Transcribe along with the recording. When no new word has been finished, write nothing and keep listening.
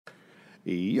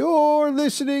You're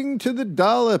listening to The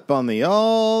Dollop on the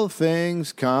All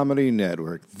Things Comedy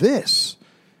Network. This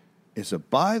is a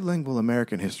bilingual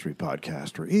American history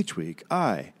podcast where each week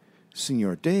I,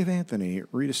 Senor Dave Anthony,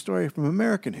 read a story from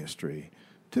American history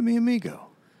to mi amigo.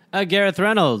 Gareth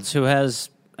Reynolds, who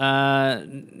has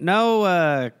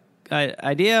no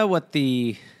idea what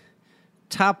the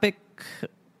topic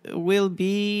will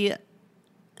be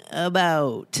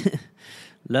about.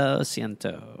 Lo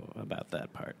siento about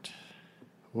that part.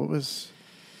 What was...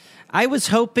 I was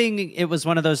hoping it was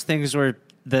one of those things where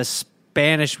the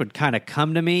Spanish would kind of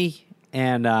come to me,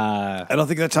 and I don't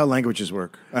think that's how languages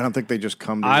work. I don't think they just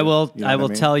come to you. I will You know what I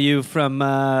mean? tell you from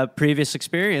previous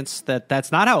experience that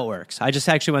that's not how it works. I just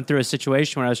actually went through a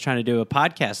situation where I was trying to do a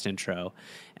podcast intro,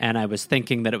 and I was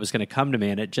thinking that it was going to come to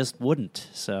me, and it just wouldn't.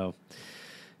 So,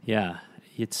 yeah,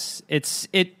 it's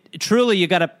truly, you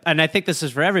got to, and I think this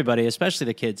is for everybody, especially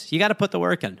the kids. You got to put the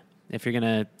work in if you're going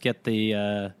to get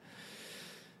the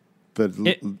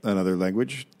another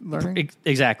language learning?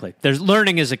 Exactly.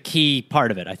 Learning is a key part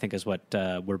of it, I think, is what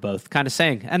we're both kind of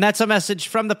saying. And that's a message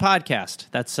from the podcast.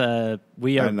 That's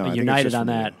we are united on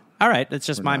that. All right, it's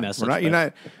just my message. We're not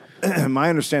united. My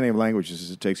understanding of languages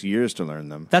is it takes years to learn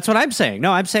them. That's what I'm saying.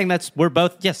 No, I'm saying we're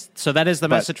both, yes. So that is the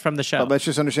message from the show. But let's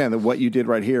just understand that what you did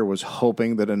right here was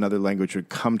hoping that another language would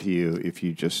come to you if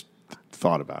you just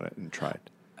thought about it and tried.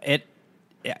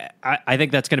 I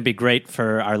think that's going to be great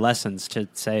for our lessons to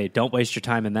say, don't waste your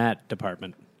time in that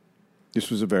department.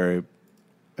 This was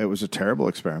it was a terrible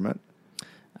experiment.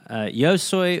 Yo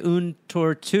soy un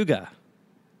tortuga.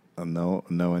 No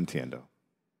entiendo.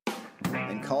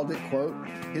 And called it, quote,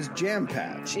 his jam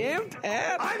pad. Jam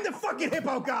pad? I'm the fucking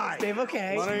hippo guy! Dave,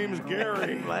 okay. My name's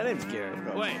Gary. My name's Gary.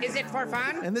 Wait. Is it for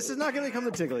fun? And this is not going to become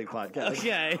the Tiggly podcast.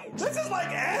 Okay. This is like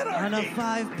anarchy! On a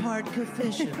 5-part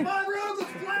coefficient. Come on, ruin the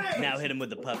play! Now hit him with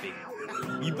the puppy.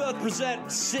 You both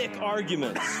present sick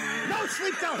arguments. No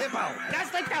sleep till hippo!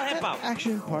 That's like the hippo.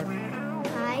 Action partner.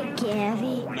 Hi,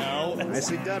 Gary. No.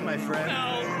 Nicely done, my friend.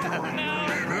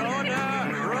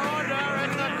 Rotor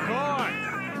in the court.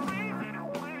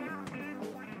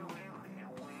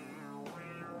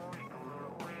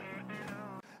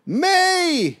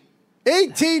 May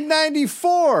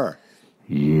 1894.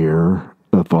 Year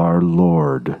of our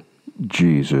Lord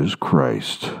Jesus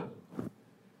Christ.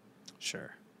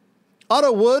 Sure.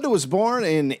 Otto Wood was born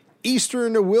in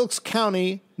eastern Wilkes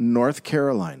County, North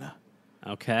Carolina.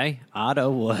 Okay.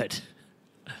 Otto Wood.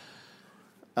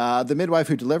 The midwife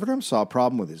who delivered him saw a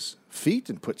problem with his feet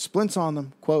and put splints on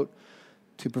them, quote,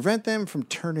 to prevent them from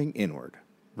turning inward.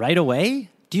 Right away?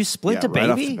 Do you splint a right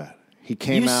off baby? the bat. He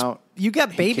came out. You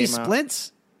got baby came out-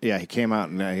 splints? Yeah, he came out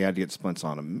and he had to get splints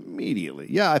on him immediately.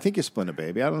 Yeah, I think you splint a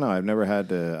baby. I don't know. I've never had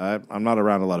to. I'm not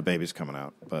around a lot of babies coming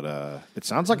out, but it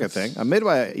sounds like a thing. A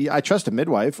midwife. I trust a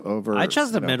midwife over. I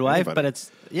trust a midwife, anybody.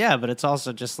 but it's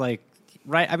also just like,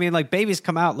 right? I mean, like babies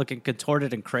come out looking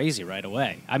contorted and crazy right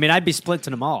away. I mean, I'd be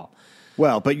splinting them all.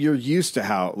 Well, but you're used to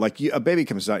how a baby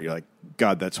comes out, you're like,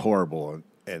 God, that's horrible,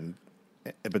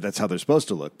 but that's how they're supposed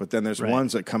to look. But then there's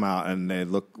ones that come out and they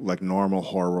look like normal,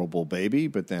 horrible baby,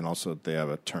 but then also they have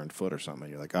a turned foot or something.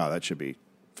 You're like, oh, that should be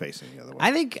facing the other way.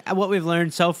 I think what we've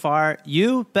learned so far,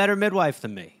 you better midwife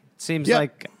than me. It seems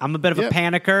like I'm a bit of a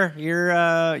panicker.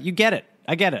 You get it.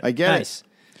 I get it. I get nice. it.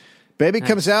 Baby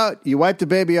comes out, you wipe the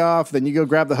baby off, then you go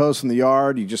grab the hose from the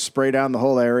yard, you just spray down the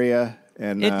whole area.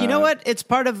 And You know what? It's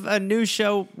part of a new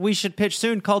show we should pitch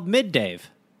soon called Mid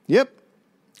Dave. Yep.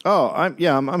 Oh, I'm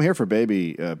here for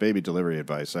baby delivery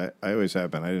advice. I always have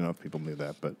been. I didn't know if people knew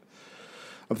that, but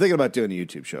I'm thinking about doing a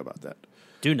YouTube show about that.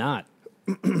 Do not.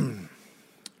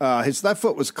 His left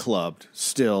foot was clubbed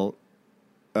still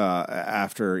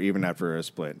after a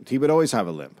splint. He would always have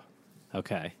a limp.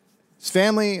 Okay. His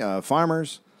family,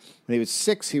 farmers. When he was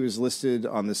 6, he was listed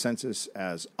on the census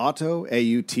as Otto,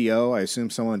 A-U-T-O. I assume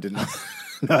someone didn't know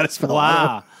how to spell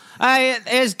Otto. Wow.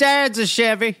 His dad's a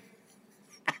Chevy.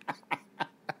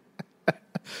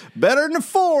 Better than a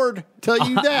Ford, tell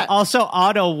you that. Also,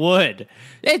 Otto Wood.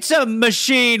 It's a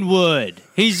machine wood.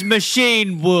 He's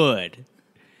machine wood.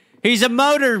 He's a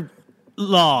motor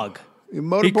log. He's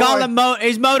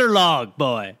motor log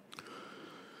boy.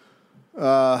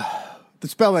 The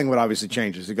spelling would obviously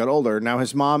change as he got older. Now,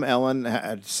 his mom, Ellen,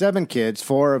 had 7 kids,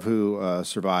 4 of who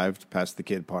survived past the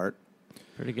kid part.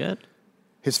 Pretty good.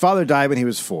 His father died when he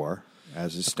was 4,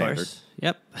 as is standard. Course.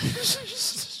 Yep.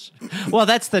 Well,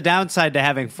 that's the downside to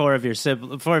having 4 of your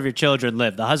children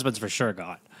live. The husband's for sure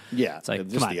gone. Yeah, it's like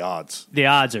just the odds. The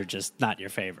odds are just not in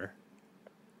your favor.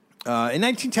 In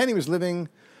 1910, he was living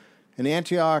in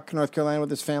Antioch, North Carolina, with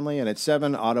his family, and at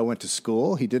 7, Otto went to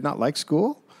school. He did not like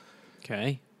school.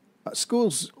 Okay.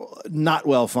 School's not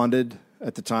well funded.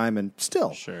 at the time, and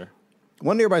still. Sure.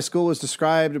 One nearby school was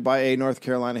described by a North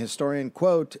Carolina historian,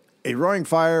 quote, "A roaring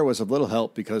fire was of little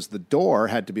help because the door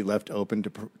had to be left open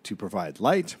to provide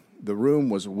light. The room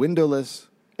was windowless.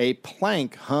 A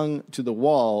plank hung to the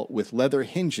wall with leather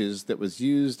hinges that was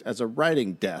used as a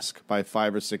writing desk by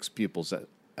 5 or 6 pupils at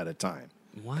a time."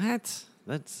 What?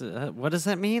 That's what does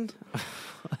that mean?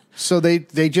 So they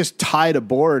just tied a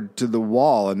board to the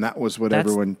wall, and that was what That's-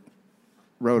 everyone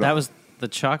wrote on. That was the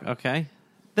chalk. Okay.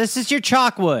 This is your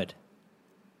chalkwood.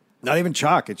 Not even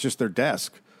chalk. It's just their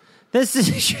desk. This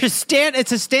is your stand.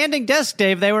 It's a standing desk,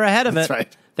 Dave. They were ahead of That's it.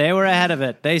 right. They were ahead of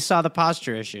it. They saw the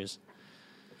posture issues.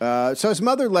 So his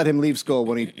mother let him leave school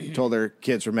when he told her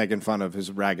kids were making fun of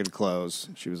his ragged clothes.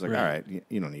 She was like, Right. all right,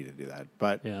 you don't need to do that.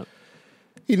 But Yeah.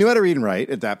 he knew how to read and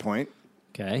write at that point.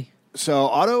 Okay. So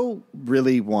Otto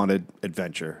really wanted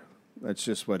adventure. That's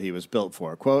just what he was built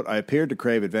for. Quote, "I appeared to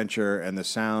crave adventure, and the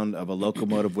sound of a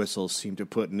locomotive whistle seemed to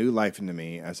put new life into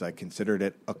me as I considered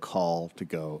it a call to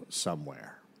go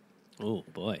somewhere." Oh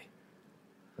boy.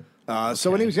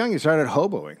 So when he was young, he started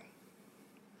hoboing.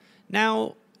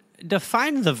 Now,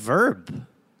 define the verb.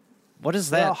 What is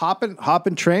that? Well,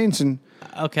 hopping trains and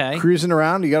Okay. cruising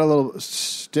around. You got a little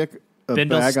stick, a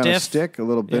Bindle bag on a stiff? stick, a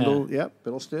little bindle. Yeah. Yep,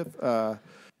 bindle stiff.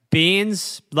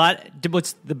 Beans.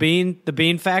 What's the bean? The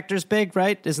bean factor's big,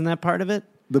 right? Isn't that part of it?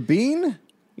 The bean?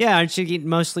 Yeah, aren't you eating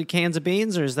mostly cans of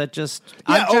beans, or is that just?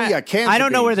 Yeah, cans I of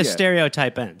don't know where beans, the yeah.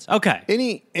 stereotype ends. Okay.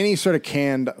 Any sort of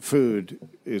canned food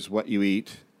is what you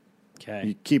eat. You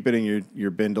Okay. keep it in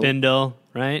your bindle. Bindle,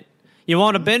 right? You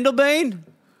want a bindle bean?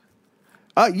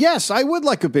 Yes, I would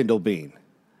like a bindle bean.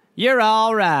 You're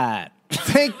all right.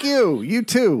 Thank you. You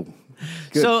too.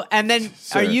 Good. So, and then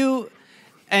Sir. are you?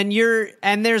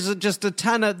 And there's just a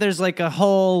ton of there's like a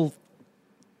whole.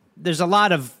 There's a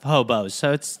lot of hobos,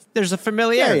 so there's a Yeah,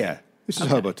 familiarity. yeah. This is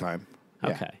hobo time. Yeah.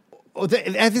 Okay. Well,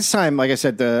 at this time, like I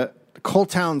said, the coal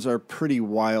towns are pretty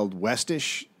wild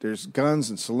westish. There's guns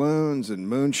and saloons and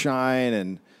moonshine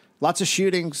and lots of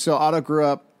shooting. So Otto grew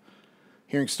up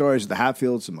hearing stories of the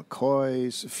Hatfields and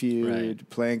McCoys feud, Right.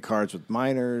 playing cards with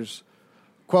minors.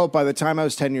 Quote, "By the time I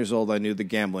was 10 years old, I knew the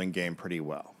gambling game pretty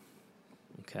well."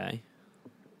 Okay.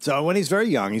 So when he's very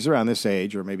young, he's around this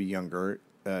age or maybe younger,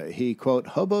 he, quote,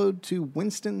 "hoboed to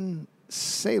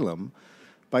Winston-Salem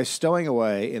by stowing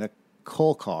away in a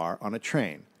coal car on a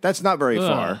train." That's not very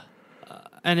far.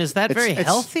 And is that very it's-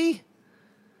 healthy?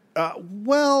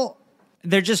 Well,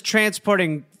 They're just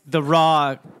transporting the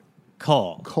raw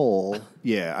coal. coal.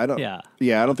 Yeah, I don't. Yeah.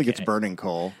 I don't think it's Okay. burning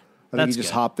coal. I think That's he just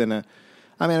good. hopped in a.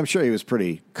 I mean, I'm sure he was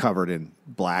pretty covered in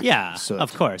black. Yeah, soot.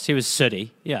 of course. He was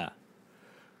sooty. Yeah.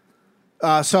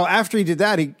 So after he did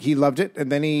that, he loved it,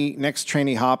 and then next train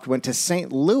he hopped went to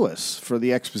St. Louis for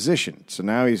the exposition. So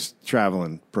now he's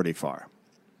traveling pretty far.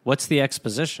 What's the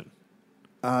exposition?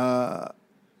 That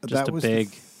a was big-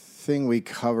 the thing we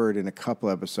covered in a couple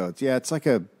episodes. Yeah, it's like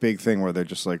a big thing where they're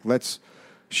just like, let's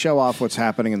show off what's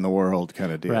happening in the world,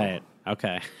 kind of deal. Right.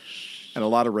 Okay. And a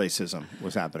lot of racism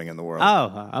was happening in the world.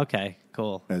 Oh, okay.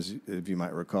 Cool. As if you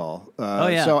might recall. Oh,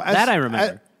 yeah. That I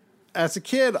remember. As a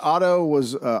kid, Otto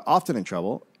was often in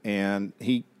trouble, and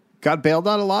he got bailed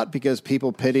out a lot because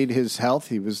people pitied his health.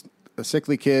 He was a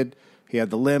sickly kid. He had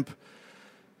the limp.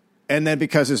 And then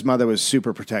because his mother was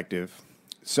super protective.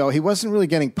 So he wasn't really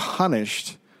getting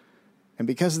punished. And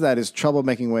because of that, his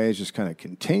troublemaking ways just kind of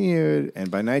continued.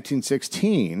 And by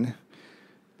 1916,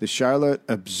 the Charlotte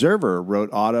Observer wrote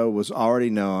Otto was already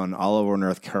known all over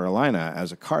North Carolina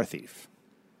as a car thief.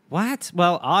 What?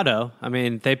 Well, Otto, I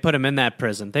mean, they put him in that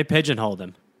prison. They pigeonholed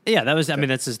him. Yeah, that was, I mean,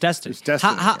 that's his destiny. His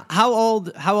destiny, yeah. How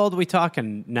old are we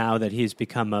talking now that he's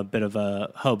become a bit of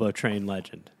a hobo train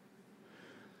legend?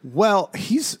 Well,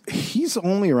 he's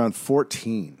only around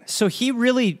 14. So he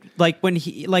really, like, when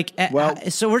he, like, Well,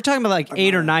 so we're talking about like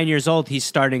 8 or 9 years old, he's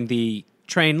starting the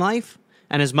train life,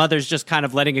 and his mother's just kind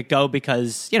of letting it go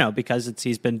because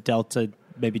he's been dealt a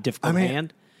maybe difficult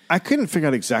hand. I couldn't figure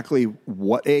out exactly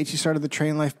what age he started the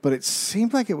train life, but it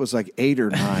seemed like it was like 8 or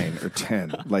 9 or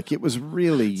 10. Like it was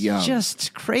really young.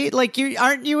 Just great. Like,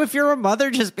 aren't you, if you're a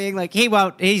mother, just being like,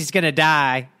 he's going to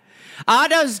die.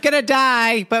 Otto's going to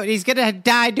die, but he's going to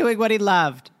die doing what he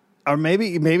loved. Or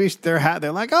maybe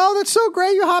they're like, "Oh, that's so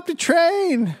great, you hopped a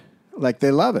train." Like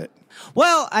they love it.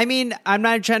 Well, I mean, I'm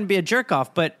not trying to be a jerk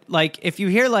off, but like if you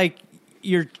hear like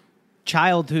your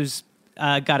child who's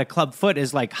got a club foot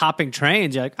is like hopping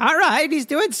trains, you're like, all right, he's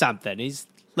doing something. He's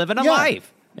living a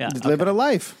life. Yeah, He's living a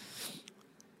life.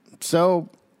 So,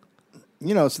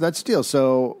 so that's deal.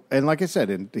 So, and like I said,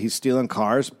 and he's stealing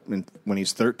cars when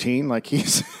he's 13. Like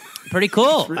he's pretty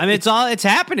cool. I mean, it's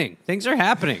happening. Things are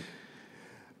happening.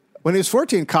 When he was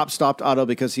 14, cops stopped Otto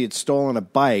because he had stolen a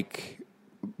bike,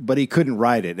 but he couldn't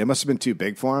ride it. It must have been too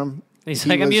big for him. He's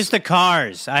like, I'm used to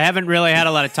cars. I haven't really had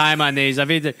a lot of time on these. I've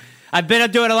been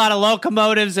doing a lot of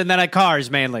locomotives and then cars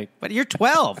mainly. But you're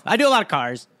 12. I do a lot of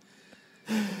cars.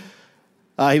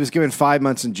 He was given 5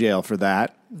 months in jail for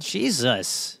that.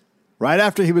 Jesus. Right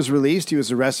after he was released, he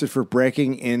was arrested for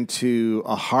breaking into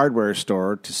a hardware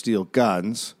store to steal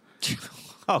guns.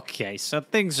 Okay, so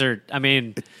things are,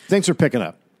 Things are picking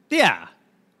up. yeah.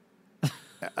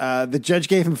 The judge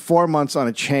gave him 4 months on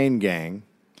a chain gang.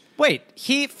 Wait,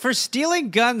 he, for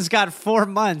stealing guns, got 4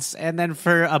 months, and then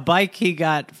for a bike, he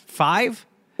got 5?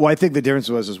 Well, I think the difference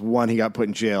was one he got put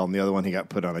in jail, and the other one he got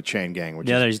put on a chain gang, which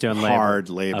The other is he's doing hard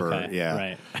labor. Okay, Yeah,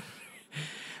 right.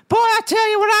 Boy, I tell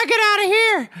you, when I get out of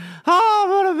here,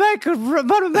 I'm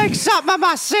gonna make something of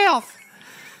myself.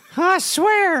 I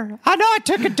swear. I know I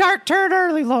took a dark turn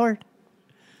early, Lord.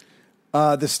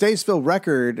 The Statesville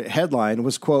Record headline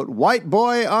was, quote, "White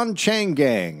boy on chain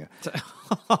gang."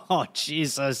 Oh,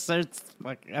 Jesus.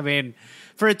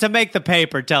 For it to make the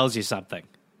paper tells you something.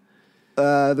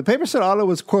 The paper said Otto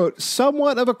was, quote,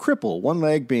 "somewhat of a cripple, one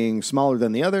leg being smaller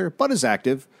than the other, but is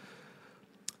active."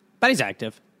 But he's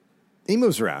active. He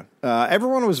moves around.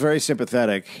 Everyone was very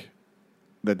sympathetic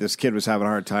that this kid was having a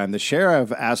hard time. The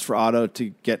sheriff asked for Otto to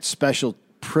get special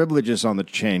privileges on the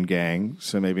chain gang,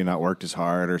 so maybe not worked as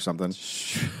hard or something.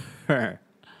 Sure.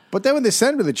 But then when they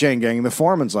send him to the chain gang, the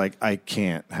foreman's like, "I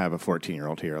can't have a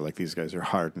 14-year-old here. Like, these guys are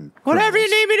hardened. Whatever you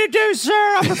criminals." need me to do,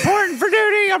 sir. I'm reporting for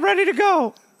duty. I'm ready to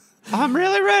go. I'm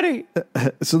really ready.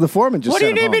 So the foreman just What do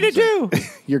sent you him need me home. to He's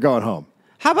like, "You're going home."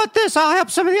 How about this? I'll help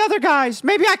some of the other guys.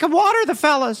 Maybe I can water the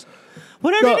fellas.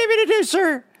 Whatever No. you need me to do,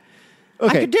 sir.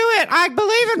 Okay. I can do it. I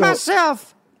believe in No.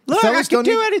 myself. Look, I Fellas can don't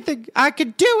do need- anything. I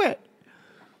can do it.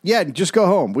 Yeah, just go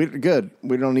home. We're good.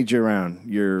 We don't need you around.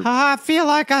 I feel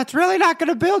like it's really not going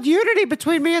to build unity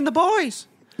between me and the boys.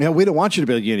 We don't want you to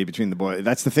build unity between the boys.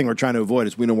 That's the thing we're trying to avoid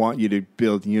is we don't want you to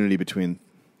build unity between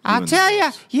I'll and tell the you,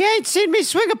 boys. you ain't seen me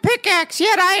swing a pickaxe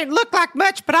yet. I ain't look like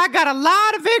much, but I got a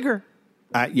lot of vigor.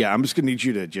 Yeah, I'm just going to need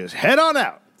you to just head on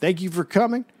out. Thank you for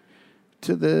coming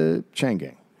to the chain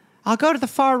gang. I'll go to the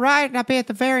far right, and I'll be at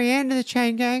the very end of the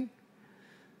chain gang.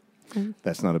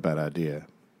 That's not a bad idea.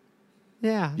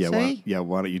 Yeah, Yeah, see?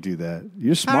 why don't you do that?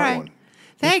 You're a smart All right. one.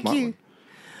 Thank smart you. one.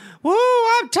 Woo,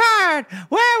 I'm tired.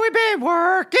 Well, we've been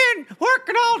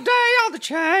working all day on the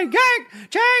chain gang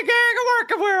are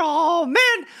working. We're all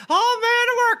men are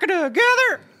working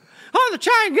together on the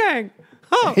chain gang.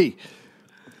 Oh, Hey,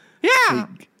 yeah.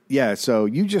 yeah, so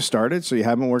you just started, so you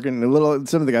haven't been working a little.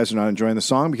 Some of the guys are not enjoying the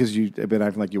song because you've been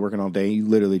acting like you're working all day. You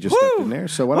literally just stepped in there.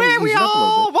 So why don't Well, you we ease it up a little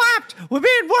all bit? wiped. We've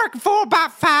been working for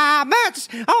about 5 months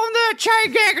on the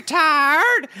chain gang are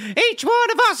tired. Each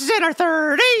one of us is in our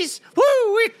 30s.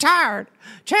 Woo, we're tired.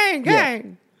 Chain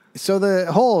gang. So the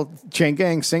whole chain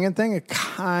gang singing thing, it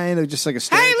kind of just like a Hey,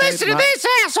 stereotype, listen to not- this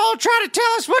asshole trying to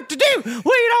tell us what to do.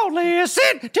 We don't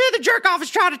listen to the jerk off is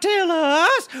trying to tell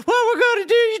us what we're going to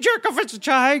do. You jerk off, it's a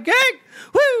chain gang.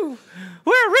 Woo,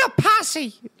 we're a real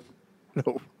posse.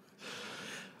 No.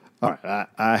 All right,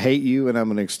 I hate you, and I'm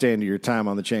going to extend your time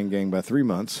on the chain gang by 3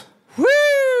 months. Woo,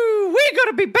 we're going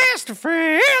to be best of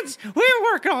friends. We're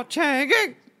working on chain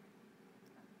gang.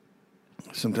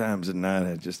 Sometimes at night,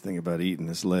 I just think about eating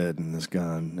this lead and this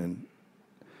gun, and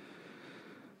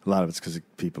a lot of it's because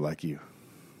of people like you.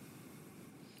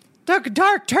 Took a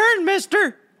dark turn,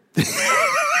 mister.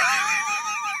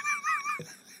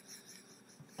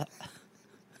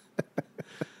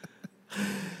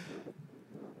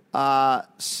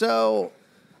 So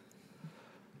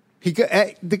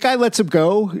the guy lets him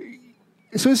go.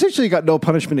 So essentially, he got no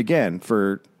punishment again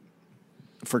for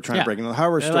trying to break into the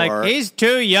hardware store. Like, he's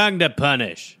too young to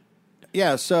punish.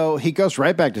 Yeah, so he goes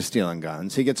right back to stealing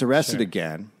guns. He gets arrested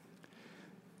again.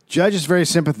 Judge is very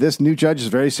sympathetic. This new judge is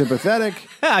very sympathetic.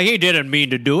 He didn't mean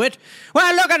to do it.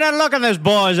 Well, look at that look in this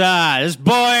boy's eye. This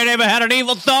boy ain't ever had an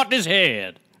evil thought in his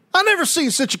head. I never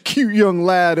seen such a cute young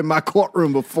lad in my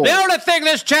courtroom before. The only thing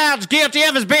this child's guilty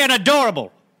of is being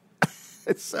adorable.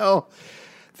 So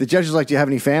the judge is like, "Do you have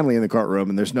any family in the courtroom?"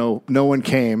 And there's no one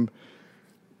came.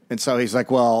 And so he's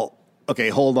like, "Well, okay,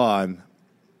 hold on."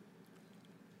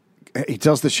 He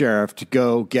tells the sheriff to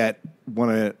go get one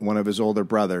of his older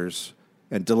brothers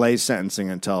and delay sentencing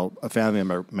until a family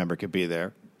member could be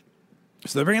there.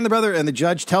 So they bring in the brother, and the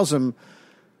judge tells him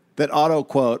that Otto,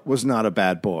 quote, was not a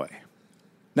bad boy.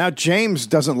 Now, James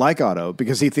doesn't like Otto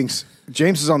because he thinks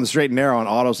James is on the straight and narrow, and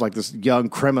Otto's like this young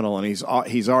criminal, and he's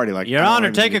already like, Your "I don't Honor,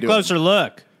 even take need a to do it." closer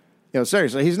look.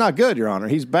 Seriously, he's not good, Your Honor.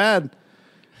 He's bad.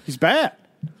 He's bad.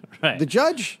 Right. The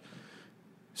judge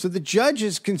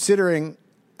is considering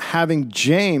having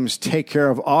James take care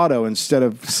of Otto instead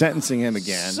of sentencing him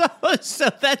again. So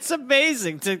that's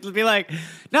amazing to be like,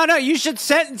 no, you should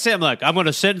sentence him. Like, I'm going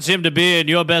to sentence him to being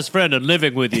your best friend and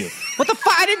living with you. What the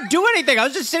fuck? I didn't do anything. I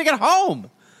was just sitting at home.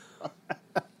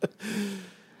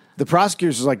 The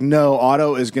prosecutors was like, no,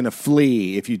 Otto is going to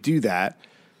flee if you do that.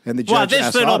 And the judge this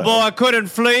asked little Otto, boy couldn't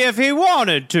flee if he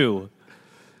wanted to.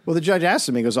 Well, the judge asked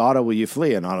him, he goes, Otto, will you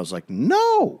flee? And Otto's like,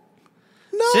 no.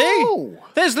 See?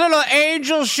 This little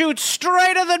angel shoots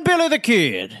straighter than Billy the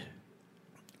Kid.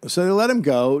 So they let him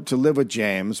go to live with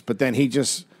James, but then he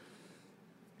just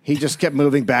kept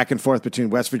moving back and forth between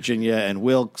West Virginia and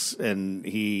Wilkes, and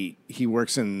he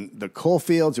works in the coal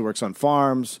fields, he works on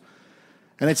farms.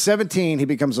 And at 17, he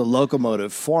becomes a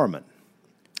locomotive foreman.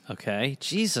 Okay.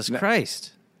 Jesus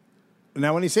Christ.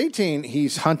 Now, when he's 18,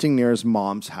 he's hunting near his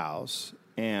mom's house,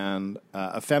 and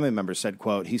a family member said,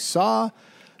 quote, he saw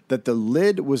that the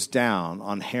lid was down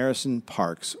on Harrison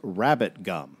Park's rabbit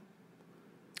gum.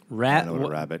 I know what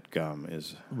a rabbit gum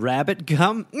is. Rabbit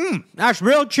gum? That's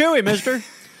real chewy, mister.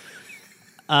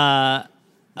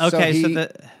 Okay,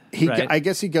 right. I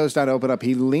guess he goes down to open up.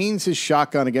 He leans his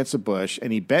shotgun against a bush,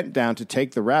 and he bent down to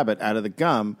take the rabbit out of the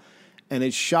gum, and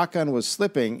his shotgun was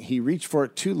slipping. He reached for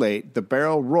it too late. The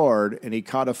barrel roared, and he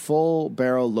caught a full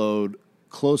barrel load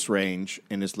close range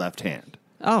in his left hand.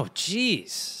 Oh,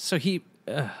 jeez. So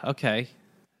okay.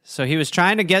 So he was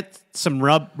trying to get some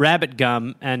rabbit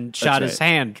gum and shot his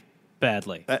hand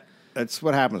badly. That's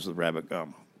what happens with rabbit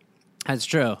gum. That's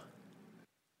true.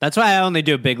 That's why I only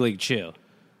do Big League Chew.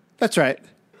 That's right.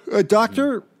 A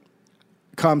doctor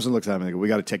comes and looks at him and goes, we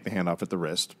got to take the hand off at the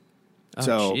wrist. Oh,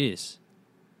 so jeez.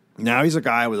 now he's a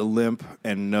guy with a limp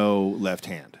and no left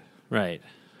hand. Right.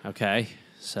 Okay.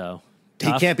 So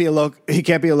he can't be a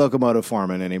locomotive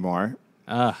foreman anymore.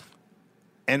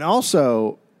 And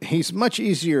also, he's much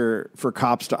easier for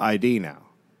cops to ID now.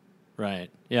 Right.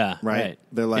 Yeah. Right?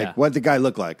 They're like, what'd the guy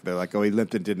look like? They're like, oh, he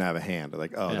limped and didn't have a hand. They're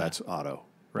like, oh, that's Otto.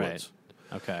 Right. Woods.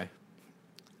 Okay.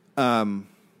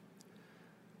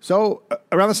 So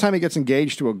around this time, he gets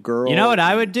engaged to a girl. You know what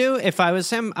I would do if I was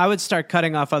him? I would start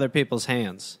cutting off other people's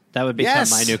hands. That would become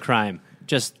my new crime.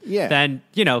 Then,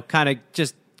 kind of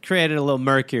just created a little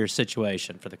murkier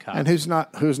situation for the cops. And who's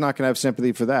not going to have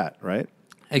sympathy for that, right?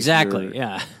 Exactly.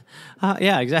 Yeah.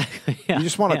 Exactly. Yeah. You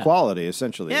just want equality,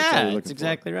 essentially. Yeah, that's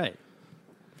exactly right.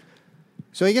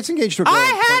 So he gets engaged to a girl. I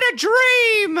had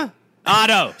a dream.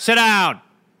 Otto, sit down.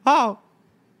 Oh.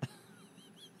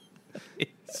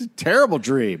 It's a terrible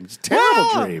dream. It's a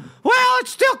terrible dream. Well, it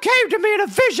still came to me in a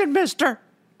vision, mister.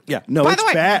 Yeah. No, By it's the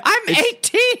way, bad. I'm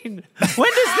 18.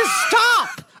 When does this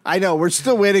stop? I know. We're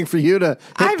still waiting for you to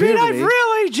hit puberty. I've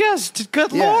really just,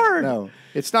 good Lord. No,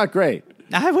 it's not great.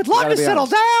 I would love to settle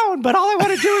down, but all I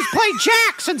want to do is play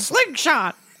jacks and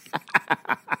slingshot.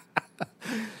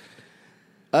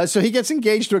 So he gets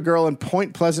engaged to a girl in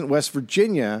Point Pleasant, West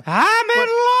Virginia. I'm in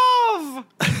love.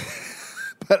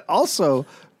 But also,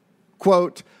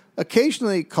 quote,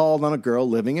 occasionally called on a girl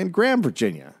living in Graham,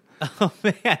 Virginia. Oh,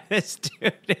 man, this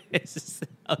dude is...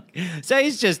 So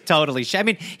he's just totally... I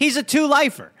mean, he's a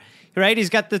two-lifer, right? He's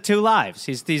got the two lives.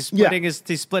 He's splitting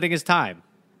his time.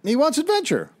 He wants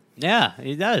adventure. Yeah,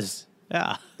 he does.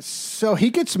 Yeah. So he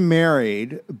gets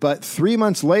married, but 3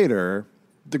 months later,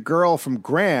 the girl from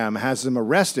Graham has him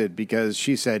arrested because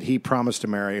she said he promised to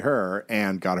marry her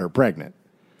and got her pregnant.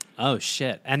 Oh,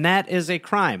 shit. And that is a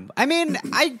crime. I mean,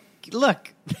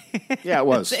 look. Yeah, it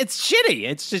was. It's shitty.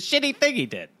 It's a shitty thing he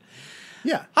did.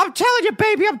 Yeah. I'm telling you,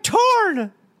 baby, I'm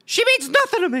torn. She means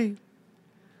nothing to me.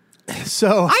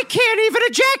 So I can't even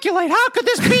ejaculate. How could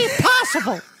this be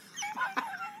possible?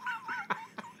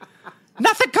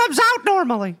 Nothing comes out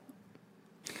normally.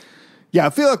 Yeah,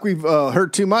 I feel like we've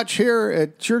heard too much here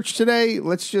at church today.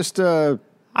 Let's just... I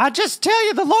just tell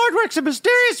you, the Lord works in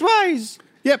mysterious ways.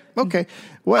 Yep, okay.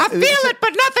 Well, I feel it,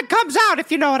 but nothing comes out,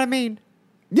 if you know what I mean.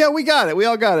 Yeah, we got it. We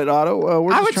all got it, Otto.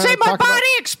 I would say my body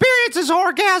experiences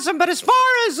orgasm, but as far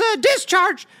as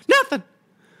discharge, nothing.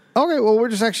 Okay, well, we're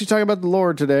just actually talking about the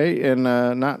Lord today, and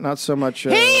not so much... he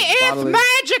is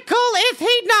magical, if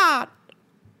he not.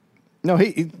 No,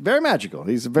 he's very magical.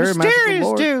 He's a very mysterious magical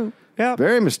Lord. Dude. Yep.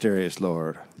 Very mysterious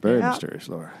Lord. Very mysterious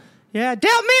Lord. Yeah,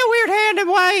 dealt me a weird hand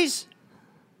in ways.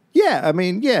 Yeah, I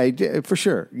mean, yeah, he did, for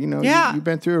sure. You know, you've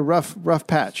been through a rough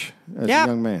patch as a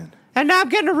young man. And now I'm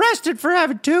getting arrested for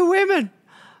having two women.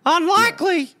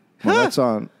 Unlikely. Yeah.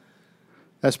 Well,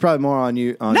 that's probably more on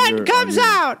you. Nothing comes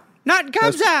out.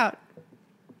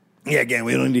 Yeah, again,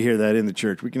 we don't need to hear that in the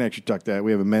church. We can actually talk that.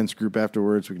 We have a men's group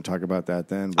afterwards. We can talk about that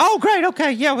then. Oh, great.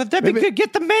 Okay. Yeah, well, that'd be good.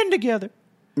 Get the men together.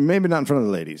 Maybe not in front of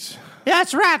the ladies.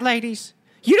 That's right, ladies.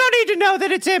 You don't need to know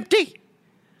that it's empty.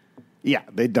 Yeah,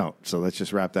 they don't. So let's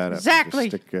just wrap that up. Exactly.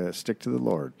 Just stick to the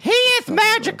Lord. He is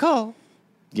magical.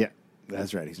 Yeah,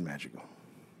 that's right. He's magical.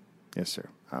 Yes, sir.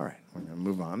 All right. We're going to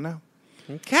move on now.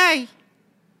 Okay.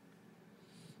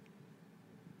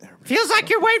 Feels like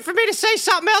you're waiting for me to say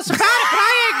something else about it, but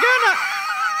I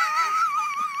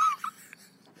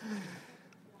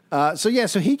ain't gonna.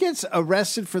 So he gets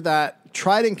arrested for that,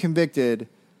 tried and convicted,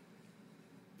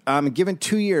 given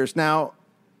 2 years. Now,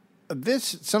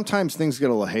 sometimes things get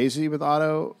a little hazy with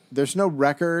Otto. There's no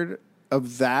record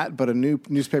of that, but a new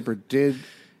newspaper did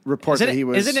report that he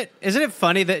was. Isn't it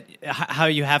funny that how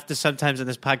you have to sometimes in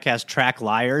this podcast track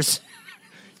liars?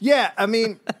 Yeah, I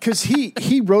mean, because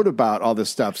he wrote about all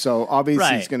this stuff, so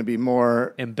obviously it's going to be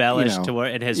more embellished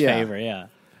in his favor. Yeah.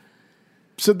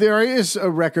 So there is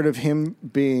a record of him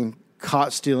being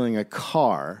caught stealing a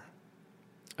car.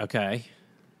 Okay.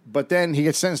 But then he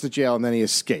gets sentenced to jail, and then he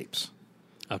escapes.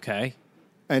 Okay.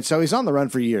 And so he's on the run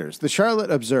for years. The Charlotte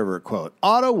Observer, quote,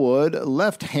 Otto Wood,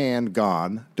 left hand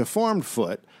gone, deformed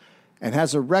foot, and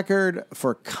has a record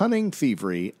for cunning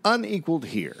thievery unequaled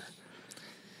here.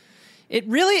 It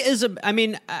really is.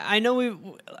 I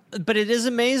know but it is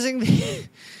amazing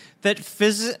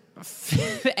that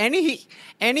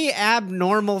any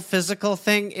abnormal physical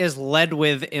thing is led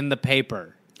with in the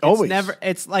paper. Always.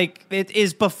 It's like it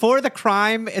is before the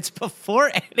crime. It's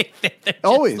before anything.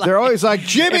 They're always like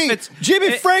Jimmy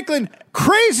Franklin,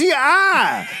 crazy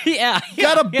eye. Yeah,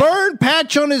 got a burn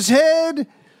patch on his head.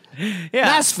 Yeah,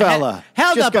 nice fella.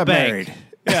 Held just up got a bank. married.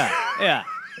 Yeah.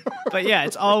 But yeah,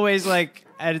 it's always like,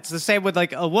 and it's the same with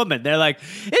like a woman. They're like,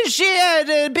 is she had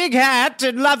a big hat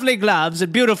and lovely gloves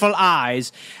and beautiful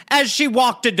eyes as she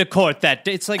walked into court that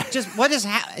day? It's like, just what is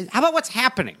how about what's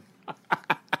happening?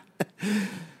 In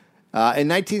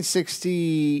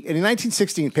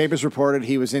 1916, papers reported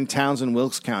he was in Townsend,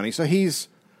 Wilkes County. So he's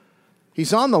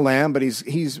on the lam, but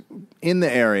he's in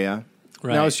the area.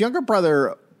 Right. Now his younger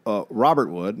brother, Robert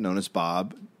Wood, known as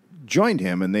Bob, joined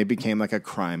him, and they became like a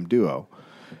crime duo.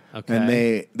 Okay. And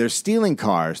they're stealing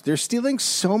cars. They're stealing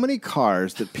so many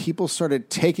cars that people started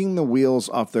taking the wheels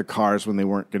off their cars when they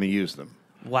weren't going to use them.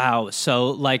 Wow.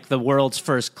 So like the world's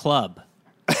first club.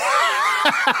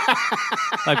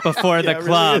 Like before the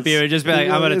club, you would just be like,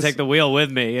 I'm going to take the wheel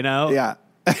with me, you know? Yeah.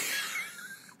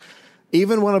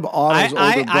 Even one of Otto's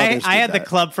older brothers I had did the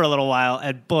club for a little while,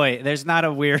 and boy, there's not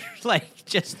a weird, like,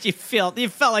 just you felt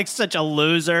like such a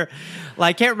loser.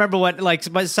 Like, I can't remember what,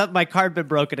 like, my car had been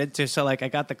broken into, so, like, I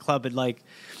got the club and, like,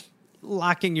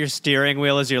 locking your steering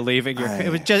wheel as you're leaving.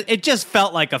 It just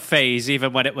felt like a phase,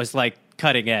 even when it was, like,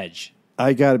 cutting edge.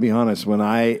 I got to be honest. When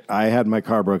I had my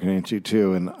car broken into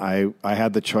too, and I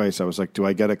had the choice. I was like, do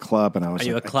I get a club? And I was Are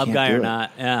like, you a club guy or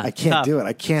not? Yeah, I can't do it.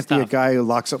 I can't be a guy who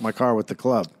locks up my car with the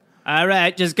club. All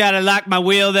right, just got to lock my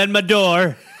wheel, then my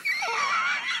door.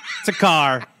 It's a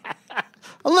car.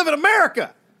 I live in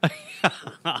America.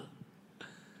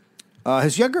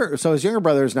 His younger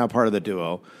brother is now part of the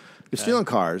duo. They're stealing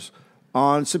cars.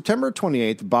 On September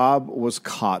 28th, Bob was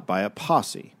caught by a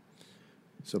posse.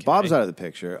 So Bob's out of the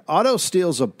picture. Otto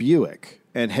steals a Buick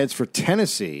and heads for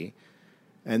Tennessee.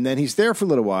 And then he's there for a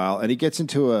little while, and he gets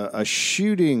into a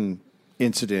shooting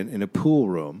incident in a pool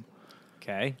room.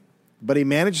 Okay. But he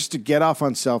manages to get off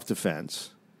on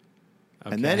self-defense.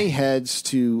 Okay. And then he heads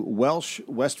to Welsh,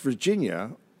 West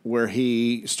Virginia, where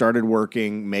he started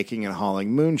working, making and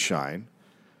hauling moonshine.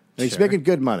 And he's making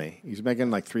good money. He's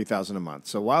making like $3,000 a month.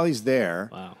 So while he's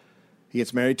there, he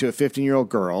gets married to a 15-year-old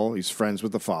girl. He's friends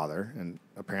with the father. And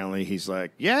apparently he's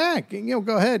like, yeah,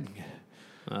 go ahead.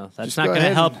 Well, that's not going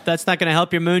to help. That's not going to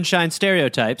help your moonshine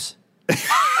stereotypes.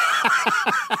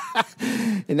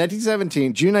 In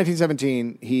June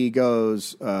 1917, he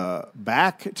goes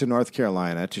back to North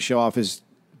Carolina to show off his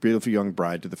beautiful young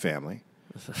bride to the family.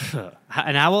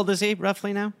 And how old is he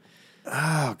roughly now?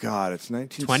 Oh, God, it's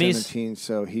 1917, 20s?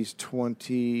 So he's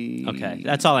 20. Okay,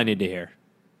 that's all I need to hear.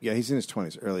 Yeah, he's in his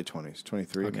 20s, early 20s,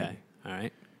 23. Okay, maybe. All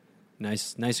right.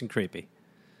 Nice and creepy.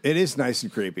 It is nice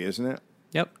and creepy, isn't it?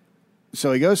 Yep.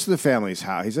 So he goes to the family's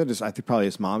house. He's at I think probably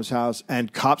his mom's house,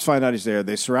 and cops find out he's there.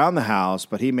 They surround the house,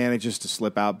 but he manages to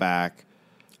slip out back,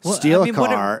 steal a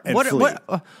car, and flee.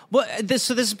 So this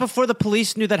is before the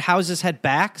police knew that houses had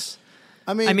backs?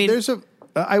 I mean there's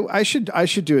I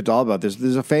should do a doll about this.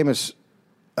 There's a famous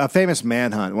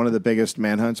manhunt, one of the biggest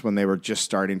manhunts when they were just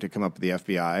starting to come up with the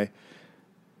FBI.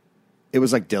 It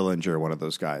was like Dillinger, one of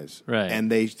those guys. Right.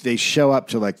 And they show up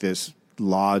to like this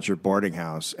lodge or boarding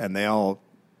house, and they all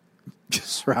just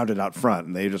surrounded out front,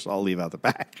 and they just all leave out the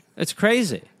back. It's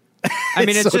crazy. I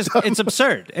mean, it's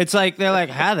absurd. It's like, they're like,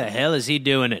 how the hell is he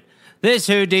doing it? This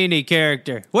Houdini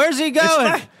character. Where's he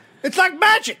going? It's like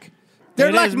magic.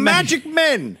 They're like magic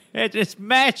men. It is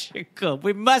magical.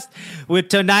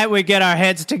 Tonight we get our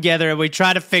heads together and we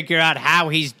try to figure out how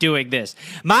he's doing this.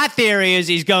 My theory is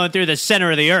he's going through the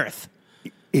center of the earth.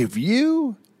 If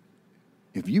you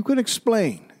could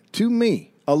explain to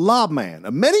me, a lawman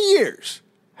of many years,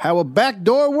 how a back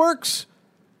door works,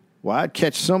 well, I'd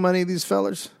catch so many of these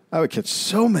fellers. I would catch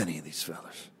so many of these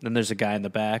fellers. Then there's a guy in the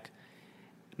back.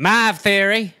 My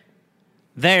theory,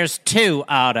 there's 2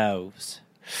 Ottos.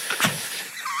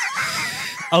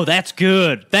 Oh, that's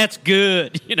good. That's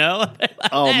good. You know?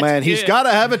 Oh, That's man, he's good. got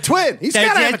to have a twin. He's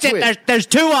got to have a twin. There's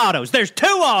 2 Ottos. There's 2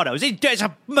 Ottos. It's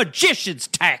a magician's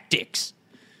tactics.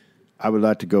 I would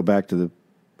like to go back to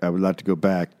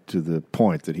the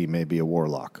point that he may be a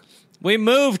warlock. We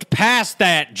moved past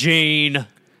that, Gene.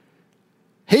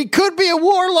 He could be a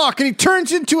warlock, and he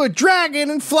turns into a dragon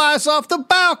and flies off the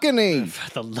balcony. For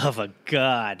the love of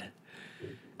God.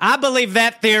 I believe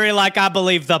that theory like I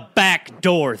believe the back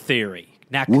door theory.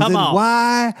 Now, Well, come then on.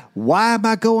 why am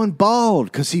I going bald?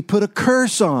 Because he put a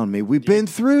curse on me. We've been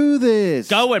through this.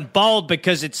 Going bald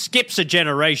because it skips a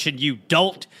generation, you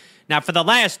dolt. Now, for the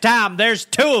last time, there's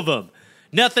 2 of them.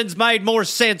 Nothing's made more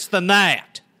sense than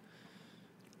that.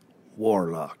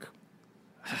 Warlock.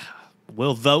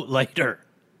 We'll vote later.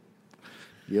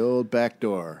 The old back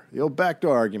door. The old back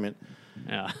door argument.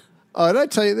 Yeah. Oh, did I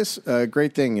tell you this?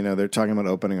 Great thing, they're talking about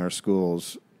opening our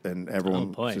schools, and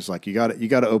everyone's just like, you got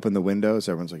to open the windows.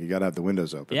 Everyone's like, you got to have the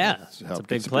windows open. Yeah, It's it's a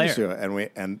big player.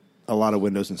 And a lot of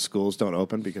windows in schools don't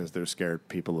open because they're scared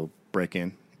people will break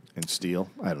in and steal.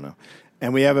 I don't know.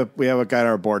 And we have a guy on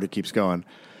our board who keeps going.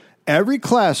 Every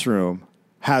classroom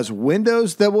has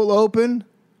windows that will open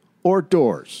or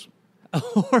doors.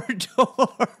 Or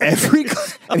door. And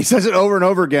he says it over and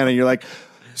over again, and you're like,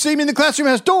 so you mean the classroom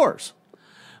has doors?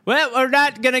 Well, we're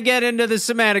not going to get into the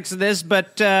semantics of this,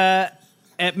 but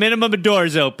at minimum, a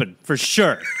door's open, for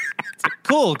sure.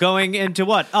 Cool. Going into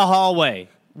what? A hallway.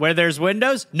 Where there's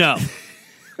windows? No.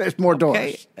 There's more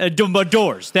doors. Okay.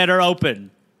 Doors that are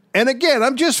open. And again,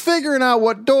 I'm just figuring out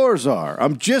what doors are.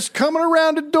 I'm just coming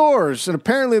around to doors, and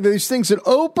apparently these things that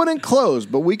open and close,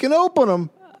 but we can open them.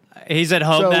 He's at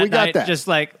home So that we got night, that. just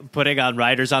like putting on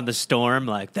Riders on the Storm.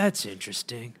 Like, that's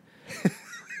interesting.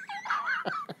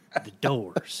 The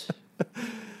doors.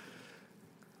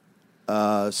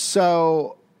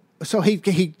 So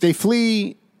they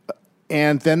flee,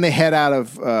 and then they head out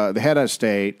of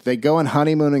state. They go on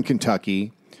honeymoon in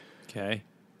Kentucky, Okay.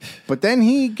 but then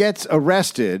he gets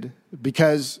arrested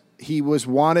because he was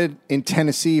wanted in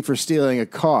Tennessee for stealing a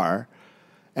car,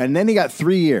 and then he got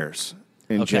 3 years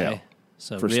in jail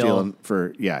So for real- stealing.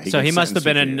 So he must have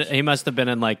been in. 3 years. He must have been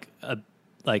in like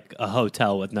a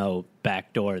hotel with no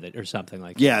back door or something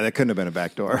like that. Yeah, that couldn't have been a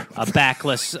back door. A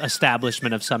backless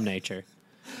establishment of some nature.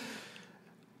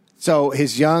 So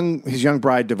his young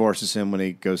bride divorces him when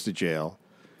he goes to jail.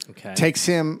 Okay. Takes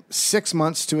him 6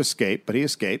 months to escape, but he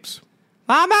escapes.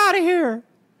 I'm out of here.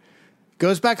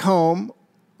 Goes back home,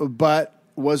 but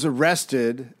was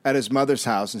arrested at his mother's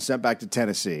house and sent back to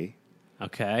Tennessee.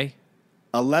 Okay.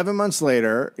 11 months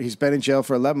later, he's been in jail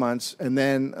for 11 months, and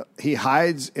then he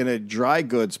hides in a dry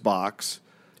goods box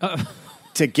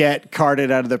to get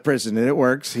carted out of the prison, and it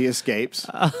works. He escapes.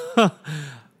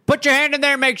 Put your hand in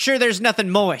there and make sure there's nothing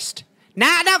moist. Nah,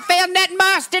 I don't feel nothing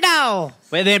moist at all.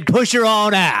 Well, then push her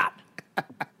on out.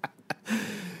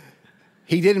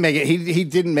 He didn't make it. He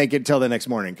didn't make it till the next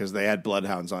morning because they had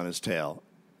bloodhounds on his tail.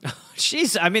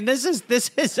 Jeez, I mean, this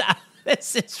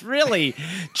is really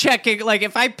checking. Like,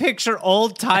 if I picture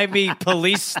old timey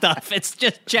police stuff, it's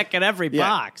just checking every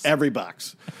box. Every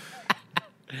box.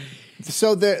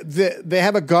 So they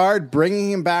have a guard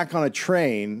bringing him back on a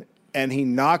train, and he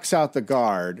knocks out the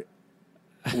guard.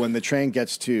 When the train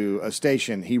gets to a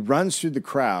station, he runs through the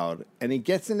crowd, and he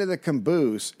gets into the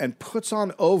caboose and puts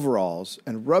on overalls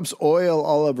and rubs oil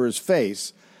all over his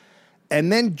face,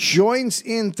 and then joins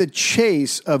in the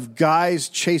chase of guys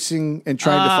chasing and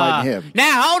trying to find him.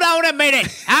 Now, hold on a minute.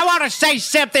 I want to say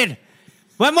something.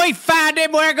 When we find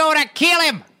him, we're going to kill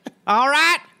him. All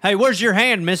right? Hey, where's your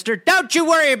hand, mister? Don't you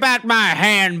worry about my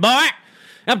hand, boy.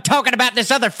 I'm talking about this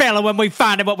other fella. When we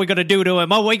find him, what we're going to do to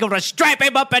him. Oh, we're going to strap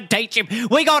him up and teach him.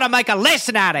 We're going to make a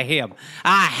lesson out of him.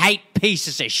 I hate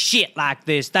pieces of shit like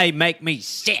this. They make me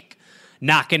sick.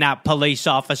 Knocking out police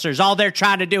officers. All they're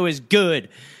trying to do is good.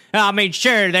 I mean,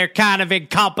 sure, they're kind of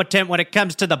incompetent when it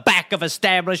comes to the back of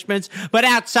establishments, but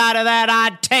outside of that,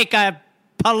 I'd take a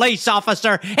police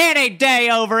officer any day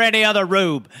over any other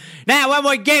rube. Now, when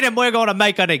we get him, we're going to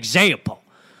make an example.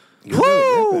 You're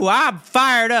really Woo! limping. I'm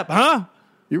fired up, huh?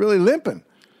 You're really limping.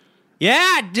 Yeah,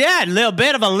 I did. A little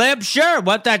bit of a limp, sure.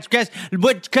 What that's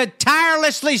would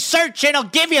tirelessly search, it'll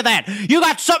give you that. You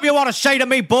got something you want to say to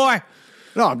me, boy?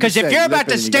 No, I'm Because just if saying, you're about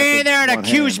limping, to you got stand the there and one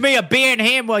accuse hand. me of being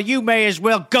him, well, you may as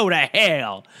well go to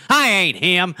hell. I ain't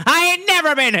him. I ain't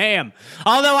never been him.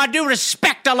 Although I do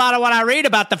respect a lot of what I read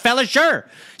about the fella, sure.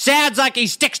 Sounds like he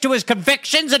sticks to his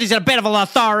convictions and he's a bit of a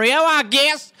Lothario, I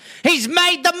guess. He's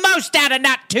made the most out of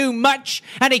not too much,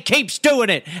 and he keeps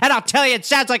doing it. And I'll tell you, it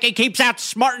sounds like he keeps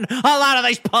outsmarting a lot of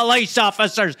these police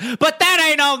officers. But that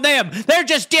ain't on them. They're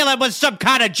just dealing with some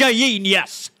kind of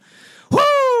genius.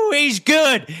 Woo! He's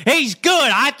good. He's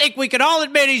good. I think we can all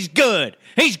admit he's good.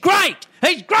 He's great.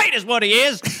 He's great is what he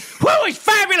is. Woo! He's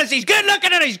fabulous. He's good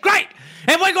looking and he's great.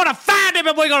 And we're going to find him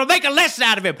and we're going to make a lesson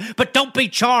out of him. But don't be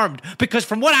charmed, because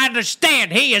from what I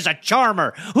understand, he is a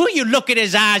charmer. Who you look at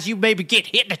his eyes, you maybe get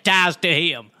hypnotized to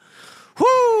him.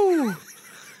 Woo!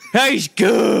 He's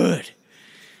good.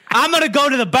 I'm going to go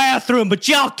to the bathroom, but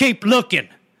y'all keep looking.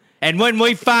 And when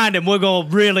we find him, we're going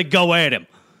to really go at him.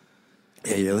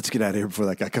 Yeah, let's get out of here before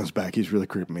that guy comes back. He's really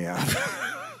creeping me out.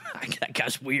 That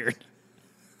guy's weird.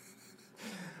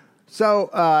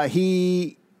 So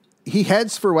he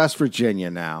heads for West Virginia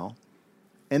now.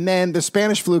 And then the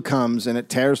Spanish flu comes and it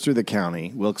tears through the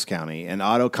county, Wilkes County. And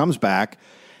Otto comes back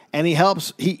and he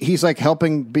helps. He's like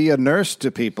helping be a nurse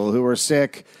to people who are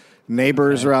sick,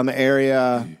 neighbors around the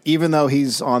area, even though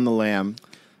he's on the lam.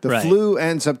 The flu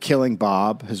ends up killing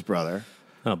Bob, his brother.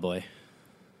 Oh, boy.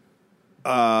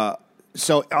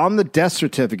 So on the death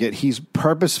certificate, he's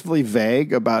purposefully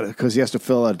vague about it because he has to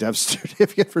fill out a death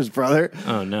certificate for his brother.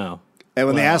 Oh, no. And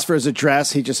when they ask for his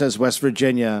address, he just says West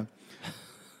Virginia.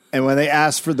 And when they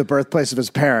ask for the birthplace of his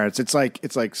parents, it's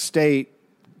like state,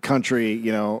 country,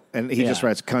 and he just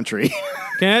writes country.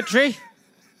 Country?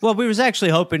 Well, we was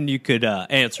actually hoping you could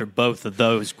answer both of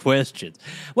those questions.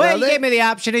 Well, you gave me the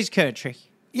option. He's country.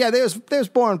 Yeah, they was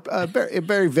born a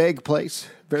very vague place.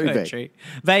 Very Country.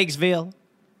 Vaguesville.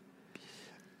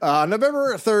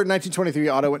 November 3rd, 1923,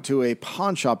 Otto went to a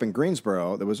pawn shop in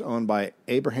Greensboro that was owned by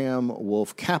Abraham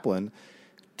Wolf Kaplan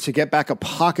to get back a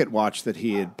pocket watch that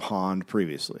he had pawned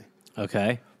previously.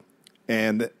 Okay.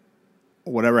 And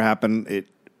whatever happened,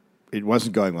 it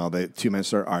wasn't going well. The two men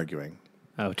start arguing.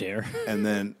 Oh, dear. And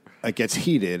then it gets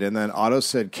heated. And then Otto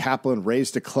said Kaplan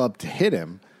raised a club to hit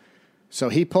him. So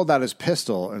he pulled out his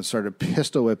pistol and started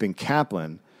pistol whipping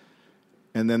Kaplan.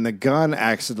 And then the gun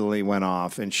accidentally went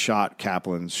off and shot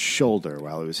Kaplan's shoulder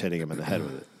while he was hitting him in the head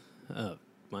with it. Oh,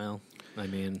 well, I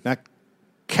mean... Now,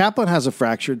 Kaplan has a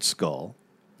fractured skull.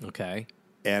 Okay.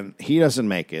 And he doesn't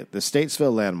make it. The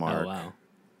Statesville Landmark,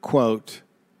 quote,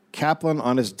 Kaplan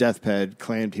on his deathbed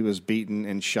claimed he was beaten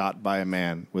and shot by a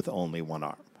man with only one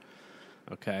arm.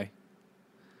 Okay.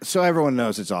 So everyone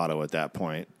knows it's Otto at that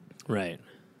point. Right.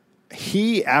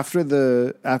 He, after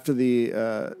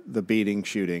the beating,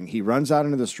 shooting, he runs out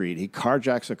into the street. He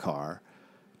carjacks a car,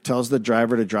 tells the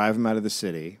driver to drive him out of the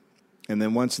city, and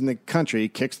then once in the country, he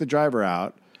kicks the driver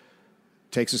out,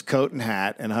 takes his coat and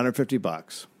hat and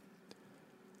 $150.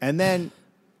 And then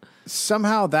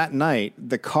somehow that night,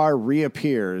 the car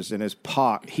reappears in his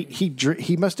pocket.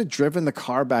 He must have driven the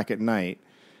car back at night,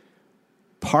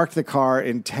 parked the car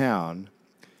in town,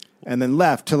 and then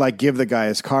left to give the guy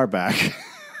his car back.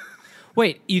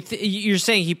 Wait, you're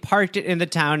saying he parked it in the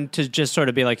town to just sort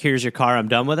of be like, here's your car, I'm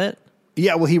done with it?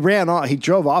 Yeah, well, he ran off. He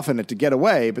drove off in it to get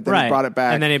away, but then he brought it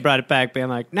back. And then he brought it back being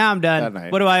like, now I'm done.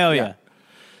 What do I owe you?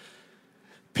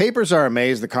 Papers are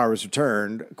amazed the car was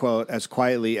returned, quote, as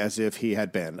quietly as if he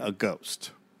had been a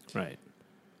ghost. Right.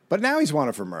 But now he's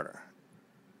wanted for murder.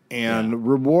 And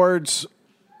rewards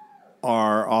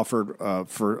are offered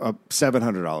for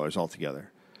 $700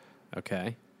 altogether.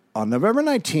 Okay. On November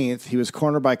 19th, he was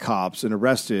cornered by cops and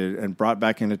arrested and brought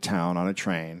back into town on a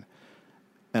train.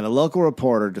 And a local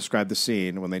reporter described the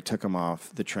scene when they took him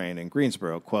off the train in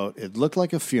Greensboro. Quote, it looked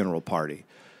like a funeral party.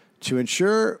 To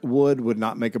ensure Wood would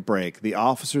not make a break, the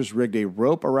officers rigged a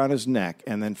rope around his neck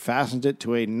and then fastened it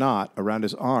to a knot around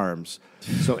his arms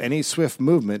so any swift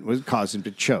movement would cause him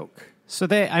to choke. So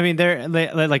they're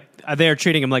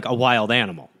treating him like a wild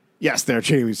animal. Yes, they're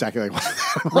treating him exactly like wild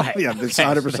animal. Right. Yeah, it's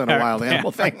 100% a wild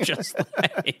animal thing. Just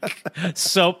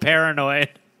so paranoid.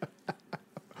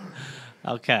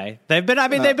 Okay. They've been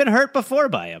hurt before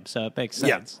by him, so it makes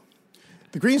sense. Yeah.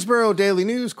 The Greensboro Daily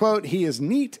News, quote, he is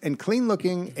neat and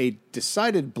clean-looking, a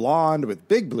decided blonde with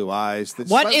big blue eyes.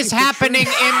 What is happening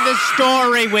in the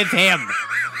story with him?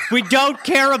 We don't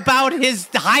care about his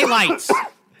highlights.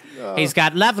 He's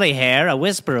got lovely hair, a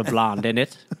whisper of blonde in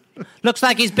it. Looks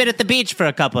like he's been at the beach for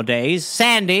a couple days.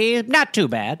 Sandy, not too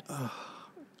bad.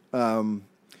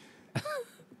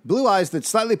 blue eyes that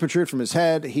slightly protrude from his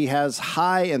head. He has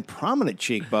high and prominent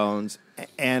cheekbones,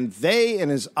 and they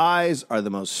and his eyes are the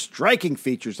most striking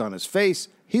features on his face.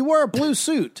 He wore a blue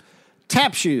suit,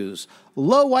 tap shoes,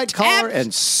 low white collar,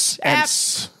 and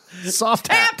soft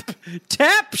hat.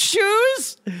 Tap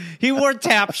shoes? He wore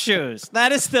tap shoes.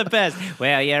 That is the best.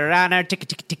 Well, Your Honor, tick,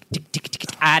 tick, tick, tick, tick,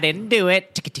 tick, I didn't do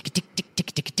it. Tick, tick, tick, tick,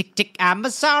 tick, tick, tick, tick. I'm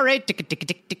sorry. Tick, tick,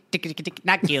 tick, tick, tick, tick, tick,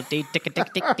 not guilty. Tick,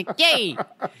 tick, tick, tick, yay.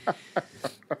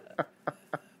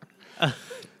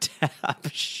 Tap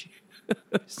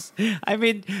shoes. I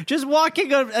mean, just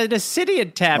walking in a city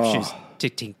in tap shoes.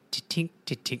 Tick, tick, tick, tick,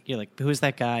 tick, tick. You're like, who's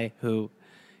that guy who...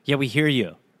 Yeah, we hear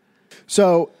you.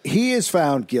 So he is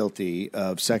found guilty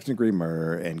of second-degree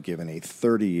murder and given a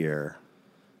 30-year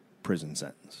prison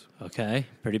sentence. Okay,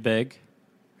 pretty big.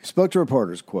 He spoke to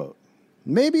reporters, quote,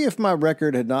 "Maybe if my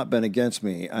record had not been against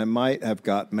me, I might have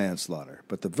got manslaughter.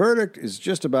 But the verdict is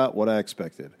just about what I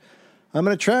expected. I'm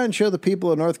going to try and show the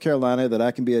people of North Carolina that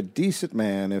I can be a decent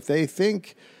man if they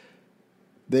think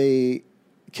they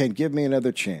can give me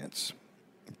another chance.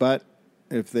 But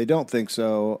if they don't think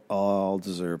so, I'll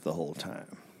deserve the whole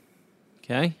time."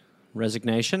 Okay,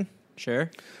 resignation,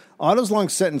 sure. Otto's long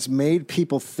sentence made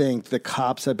people think the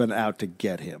cops had been out to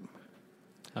get him.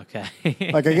 Okay.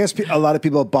 Like, I guess a lot of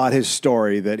people bought his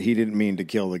story that he didn't mean to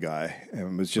kill the guy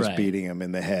and was just beating him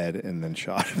in the head and then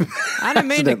shot him. I didn't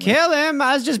mean to kill him.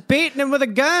 I was just beating him with a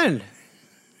gun.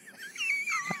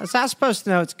 How's I supposed to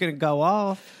know it's going to go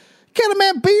off? Can a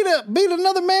man beat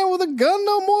another man with a gun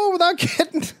no more without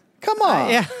getting... Come on.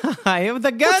 Yeah,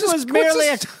 the gun was merely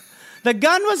the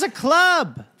gun was a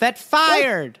club that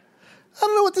fired. I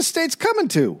don't know what the state's coming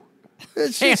to.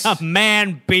 It's just... A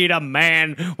man beat a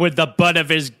man with the butt of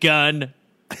his gun.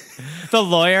 The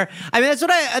lawyer. I mean,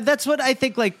 that's what I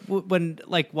think. Like when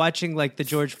watching like the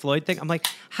George Floyd thing, I'm like,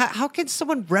 how can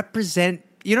someone represent?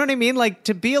 You know what I mean? Like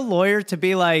to be a lawyer, to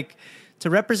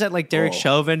represent like Derek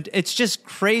Chauvin, it's just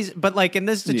crazy. But like in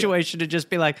this situation, to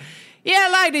just be like, yeah,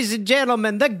 ladies and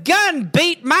gentlemen, the gun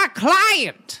beat my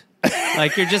client.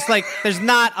 Like you're just like, there's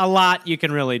not a lot you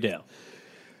can really do.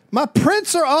 My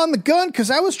prints are on the gun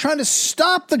because I was trying to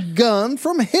stop the gun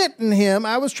from hitting him.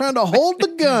 I was trying to hold the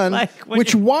gun,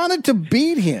 which wanted to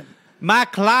beat him. My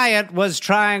client was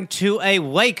trying to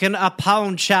awaken a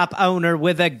pawn shop owner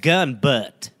with a gun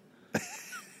butt.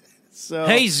 So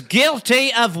he's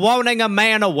guilty of wanting a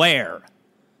man aware.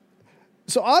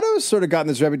 So Otto's sort of gotten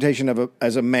this reputation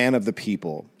as a man of the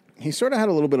people. He sort of had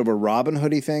a little bit of a Robin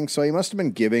Hoodie thing, so he must have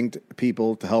been giving to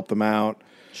people to help them out.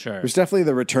 Sure. There's definitely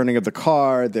the returning of the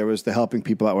car. There was the helping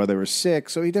people out while they were sick.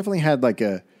 So he definitely had like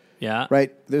a... Yeah.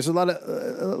 Right? There's a lot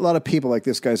of people like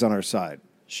this guy's on our side.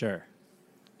 Sure.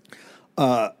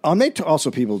 On May... Also,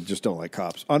 people just don't like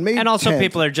cops. On May And also 10th,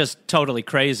 people are just totally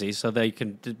crazy, so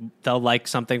they'll like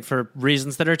something for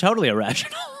reasons that are totally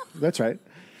irrational. That's right.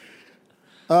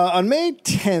 On May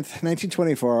 10th,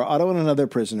 1924, Otto and another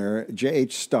prisoner,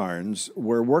 J.H. Starnes,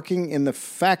 were working in the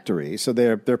factory. So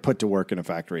they're put to work in a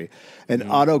factory. And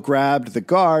Otto grabbed the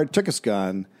guard, took his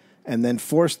gun, and then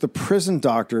forced the prison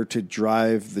doctor to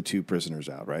drive the two prisoners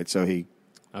out, right? So he...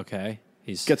 Okay.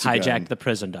 He's gets hijacked the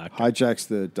prison doctor. Hijacks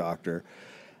the doctor.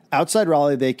 Outside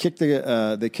Raleigh, they kicked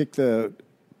the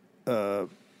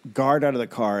guard out of the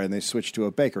car, and they switched to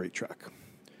a bakery truck.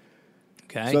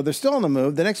 Okay. So they're still on the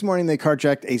move. The next morning, they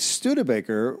carjacked a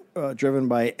Studebaker driven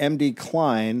by M.D.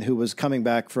 Klein, who was coming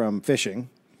back from fishing.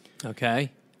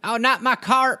 Okay. Oh, not my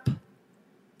carp.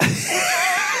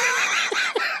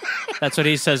 That's what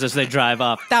he says as they drive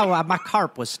off. No, my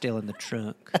carp was still in the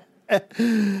trunk.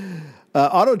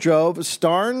 Otto drove.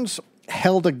 Starnes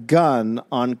held a gun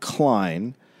on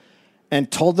Klein and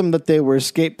told them that they were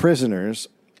escaped prisoners,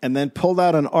 and then pulled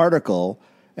out an article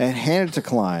and handed it to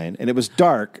Klein, and it was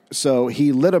dark, so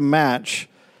he lit a match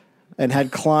and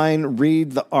had Klein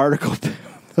read the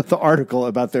article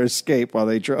about their escape while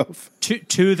they drove.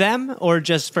 To them, or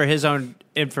just for his own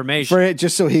information?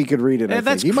 Just so he could read it.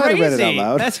 That's he might have read it out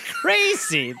loud. That's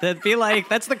crazy. That'd be like,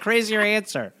 that's the crazier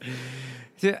answer.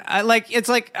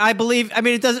 I believe. I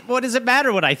mean, it doesn't. What does it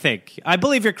matter what I think? I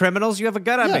believe you're criminals. You have a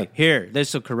gun on me. Here,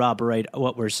 this will corroborate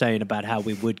what we're saying about how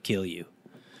we would kill you.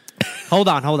 Hold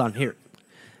on. Here.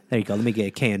 There you go. Let me get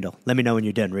a candle. Let me know when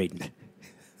you're done reading.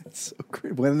 It's so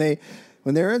great. When they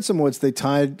were in some woods, they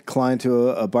tied Klein to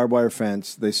a barbed wire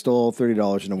fence. They stole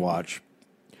 $30 in a watch.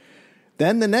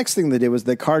 Then the next thing they did was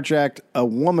they carjacked a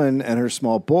woman and her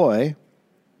small boy.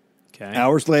 Okay.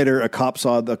 Hours later, a cop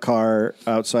saw the car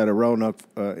outside of Roanoke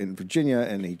in Virginia,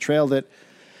 and he trailed it.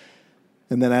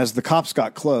 And then as the cops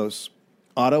got close,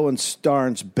 Otto and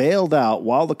Starnes bailed out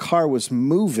while the car was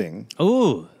moving.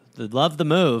 Ooh, they love the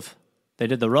move. They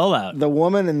did the rollout. The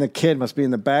woman and the kid must be in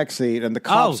the back seat, and the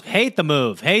cops. Hate the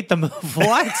move.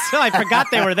 What? I forgot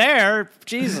they were there.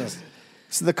 Jesus.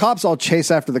 So the cops all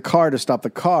chase after the car to stop the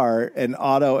car, and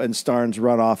Otto and Starnes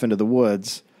run off into the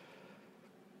woods.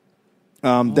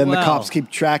 Then the cops keep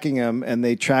tracking them, and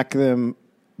they track them.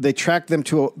 They track them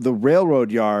to the railroad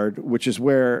yard, which is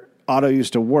where Otto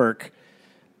used to work,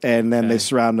 and then they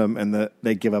surround them, and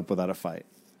they give up without a fight.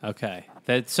 Okay.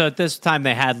 So at this time,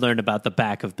 they had learned about the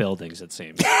back of buildings, it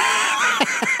seems.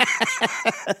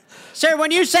 Sir,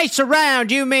 when you say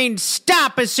surround, you mean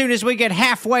stop as soon as we get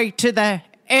halfway to the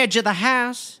edge of the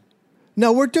house?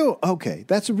 No, we're doing... Okay,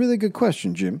 that's a really good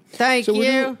question, Jim. Thank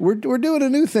you. We're doing a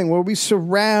new thing where we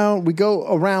surround... We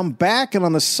go around back and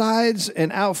on the sides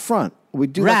and out front. We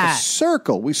do like a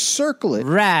circle. We circle it.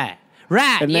 Right,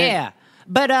 And then- yeah.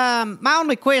 But my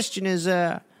only question is,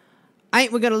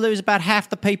 ain't we going to lose about half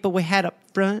the people we had up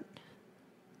front?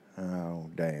 Oh,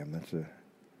 damn.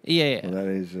 Yeah. That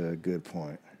is a good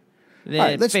point. All All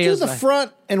right, let's do the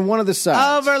front and one of the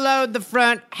sides. Overload the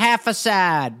front, half a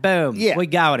side. Boom. Yeah. We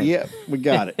got it. Yeah, we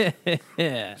got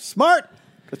it. Smart.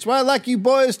 That's why I like you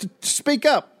boys to speak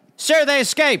up. Sir, they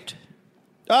escaped.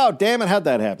 Oh, damn it. How'd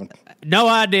that happen? No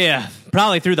idea.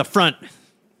 Probably through the front.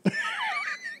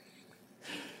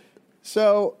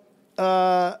 So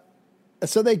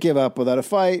they give up without a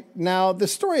fight. Now, the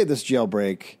story of this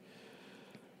jailbreak,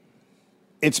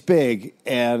 it's big,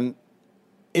 and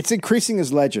it's increasing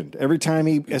as legend. Every time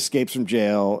he escapes from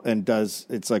jail and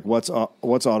it's like, what's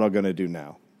Otto going to do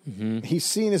now? Mm-hmm. He's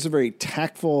seen as a very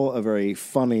tactful, a very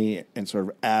funny, and sort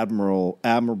of admirable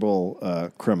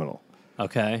criminal.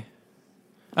 Okay.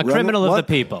 A criminal of the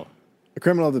people. A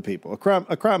criminal of the people. A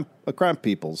crime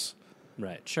people's.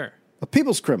 Right, sure. A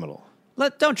people's criminal.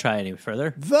 Don't try any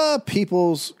further. The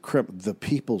people's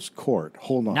court.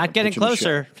 Hold on. Not getting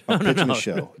closer. No.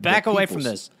 Show. Back away from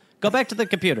this. Go back to the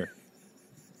computer.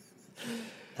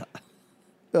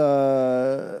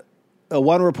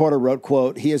 One reporter wrote,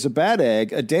 quote, "He is a bad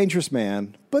egg, a dangerous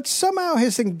man, but somehow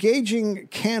his engaging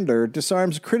candor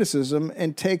disarms criticism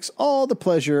and takes all the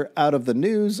pleasure out of the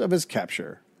news of his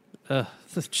capture."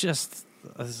 It's just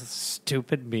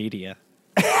stupid media.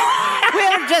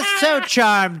 We're just so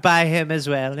charmed by him as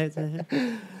well.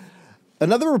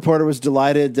 Another reporter was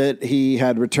delighted that he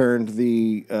had returned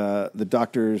the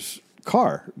doctor's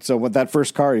car. So with that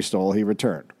first car he stole, he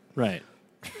returned. Right.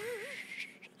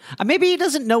 Maybe he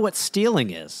doesn't know what stealing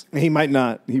is. He might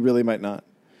not. He really might not.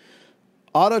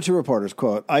 Otto to reporters,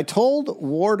 quote, "I told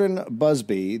Warden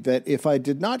Busby that if I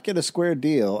did not get a square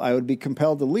deal, I would be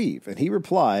compelled to leave. And he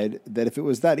replied that if it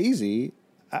was that easy,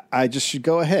 I just should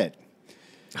go ahead."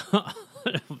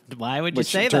 Why would you Which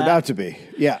say it that? turned out to be.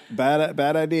 Yeah,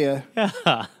 bad idea.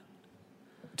 Yeah.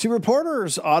 To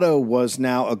reporters, Otto was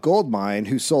now a gold mine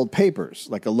who sold papers,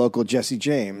 like a local Jesse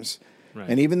James. Right.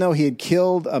 And even though he had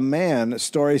killed a man,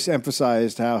 stories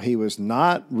emphasized how he was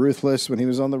not ruthless when he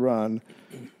was on the run.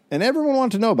 And everyone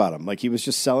wanted to know about him, like he was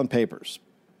just selling papers.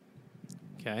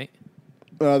 Okay.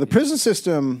 The prison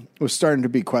system was starting to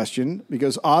be questioned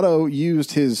because Otto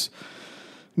used his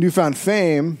newfound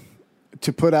fame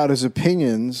to put out his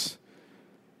opinions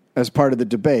as part of the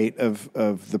debate of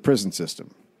the prison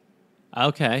system.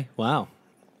 Okay. Wow.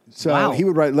 So he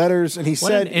would write letters, and he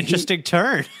What said... an interesting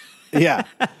turn. Yeah.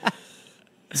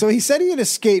 So he said he had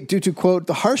escaped due to, quote,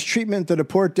 "the harsh treatment that a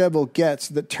poor devil gets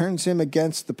that turns him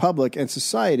against the public and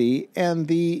society and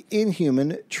the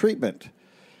inhuman treatment."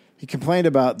 He complained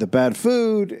about the bad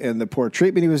food and the poor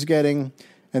treatment he was getting.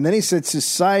 And then he said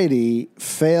society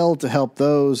failed to help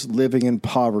those living in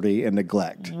poverty and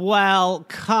neglect. Well,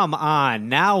 come on.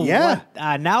 Now Yeah.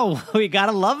 what? Now we got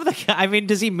to love the guy. I mean,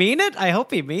 does he mean it? I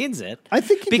hope he means it. I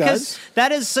think he because does.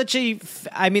 that is such a...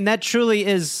 I mean, that truly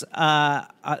is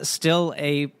still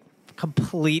a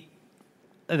complete...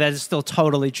 That is still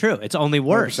totally true. It's only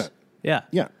worse. 100%. Yeah.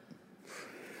 Yeah.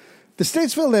 The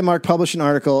Statesville Landmark published an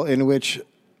article in which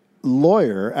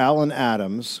lawyer Alan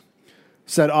Adams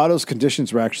said Otto's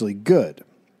conditions were actually good.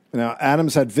 Now,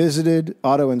 Adams had visited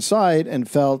Otto inside and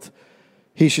felt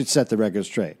he should set the record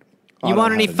straight. You Otto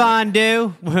want any had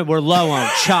fondue? We're low on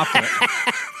chocolate.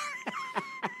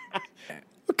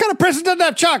 What kind of prison doesn't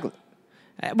have chocolate?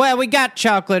 Well, we got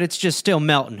chocolate. It's just still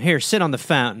melting. Here, sit on the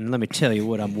fountain. Let me tell you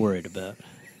what I'm worried about.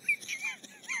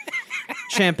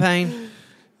 Champagne?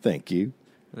 Thank you.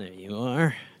 There you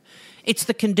are. It's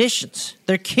the conditions.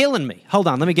 They're killing me. Hold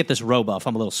on, let me get this robe off.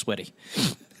 I'm a little sweaty.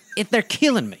 They're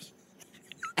killing me.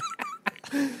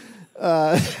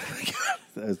 That's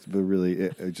a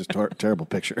really just terrible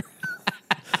picture.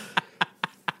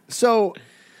 So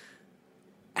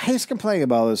he's complaining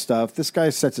about all this stuff. This guy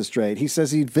sets it straight. He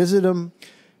says he'd visit him.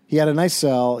 He had a nice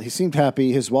cell. He seemed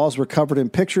happy. His walls were covered in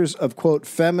pictures of, quote,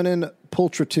 feminine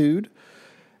pulchritude,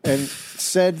 and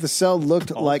said the cell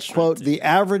looked like, quote, the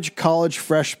average college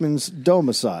freshman's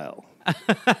domicile.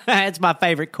 That's my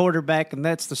favorite quarterback, and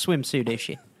that's the swimsuit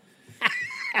issue.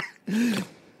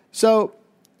 So,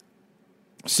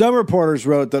 some reporters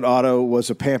wrote that Otto was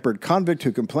a pampered convict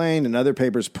who complained, and other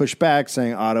papers pushed back,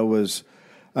 saying Otto was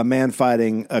a man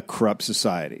fighting a corrupt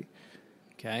society.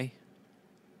 Okay.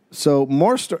 So,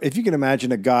 if you can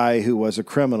imagine a guy who was a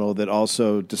criminal that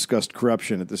also discussed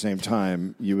corruption at the same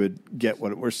time, you would get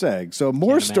what we're saying. So,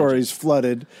 more stories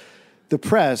flooded the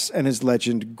press, and his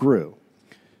legend grew.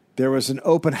 There was an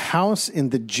open house in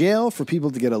the jail for people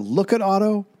to get a look at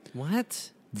Otto.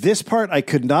 What? This part I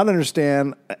could not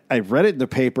understand. I read it in the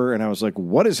paper, and I was like,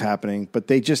 what is happening? But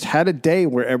they just had a day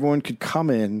where everyone could come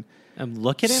in. And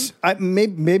look at him?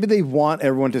 Maybe they want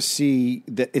everyone to see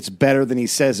that it's better than he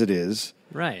says it is.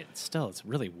 Right. Still, it's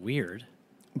really weird.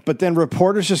 But then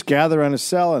reporters just gather around his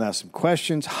cell and ask him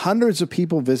questions. Hundreds of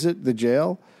people visit the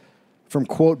jail, from,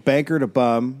 quote, banker to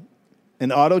bum.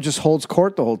 And Otto just holds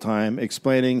court the whole time,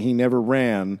 explaining he never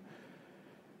ran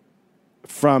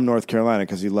from North Carolina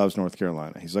because he loves North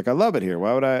Carolina. He's like, I love it here.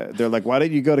 Why would I? They're like, why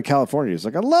didn't you go to California? He's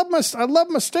like, I love my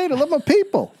state. I love my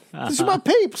people. These are my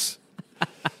peeps.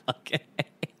 Okay.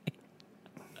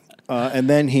 And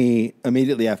then he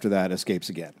immediately after that escapes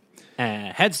again.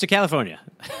 Heads to California.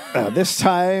 This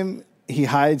time he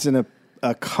hides in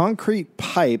a concrete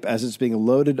pipe as it's being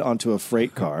loaded onto a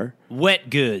freight car. Wet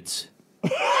goods.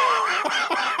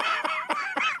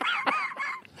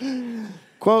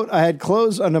 Quote, I had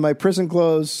clothes under my prison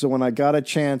clothes, so when I got a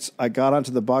chance, I got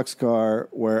onto the boxcar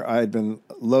where I had been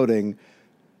loading,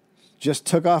 just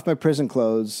took off my prison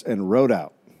clothes and rode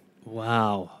out.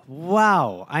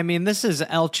 Wow. I mean, this is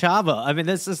El Chavo. I mean,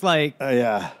 this is like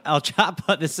Yeah. El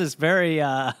Chapo. This is very...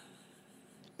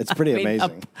 It's pretty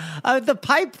amazing. The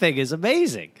pipe thing is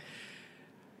amazing.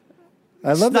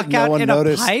 I love that Snuck no out one in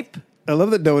noticed. a pipe? I love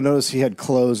that no one noticed he had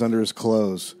clothes under his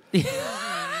clothes.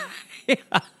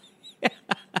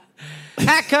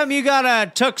 How come you got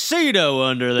a tuxedo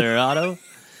under there, Otto?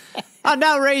 Oh,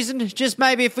 no reason. Just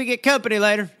maybe if we get company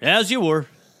later. As you were.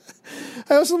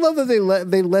 I also love that they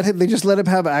just let him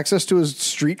have access to his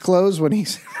street clothes when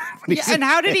he's. And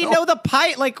how did he know the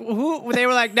pipe? Like, who? They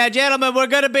were like, now, gentlemen, we're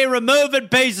going to be removing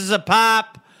pieces of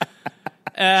pipe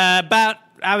about,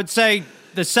 I would say,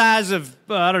 the size of,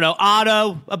 I don't know,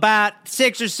 Otto, about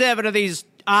 6 or 7 of these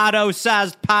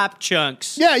Otto-sized pipe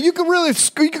chunks. Yeah, you can really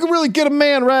get a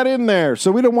man right in there.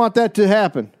 So we don't want that to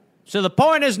happen. So the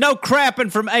point is no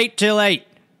crapping from 8 till 8.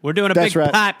 We're doing a That's big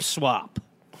right. pipe swap.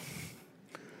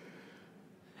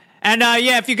 And,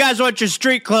 yeah, if you guys want your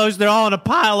street clothes, they're all in a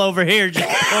pile over here. Just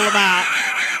pull them out.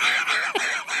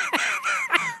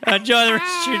 Enjoy the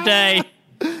rest of your day.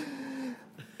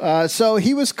 So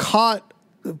he was caught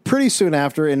pretty soon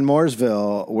after in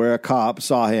Mooresville, where a cop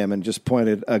saw him and just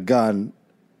pointed a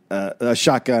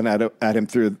shotgun at him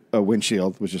through a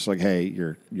windshield. Was just like, "Hey,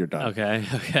 you're done."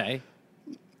 Okay.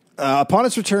 Upon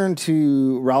his return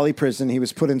to Raleigh prison, he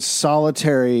was put in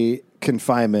solitary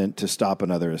confinement to stop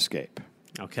another escape.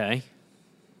 Okay.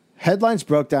 Headlines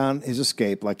broke down his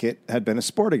escape like it had been a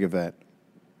sporting event,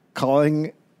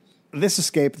 calling this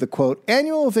escape the, quote,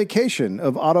 annual vacation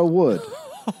of Otto Wood.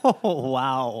 Oh,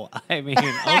 wow. I mean,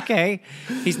 okay.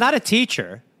 He's not a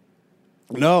teacher.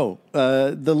 No.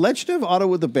 The legend of Otto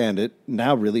Wood the Bandit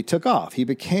now really took off. He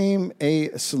became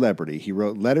a celebrity. He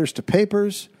wrote letters to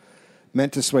papers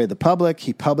meant to sway the public.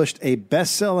 He published a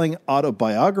best-selling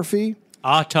autobiography.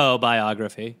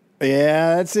 Autobiography.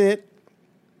 Yeah, that's it.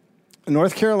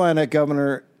 North Carolina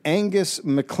Governor Angus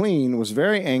McLean was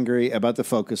very angry about the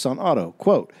focus on Otto.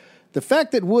 Quote, the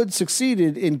fact that Wood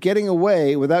succeeded in getting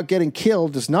away without getting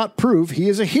killed does not prove he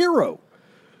is a hero.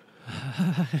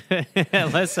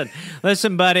 Listen,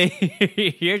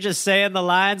 buddy. You're just saying the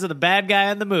lines of the bad guy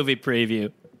in the movie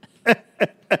preview.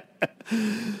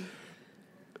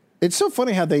 It's so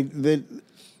funny how the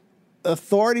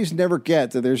authorities never get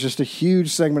that there's just a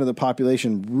huge segment of the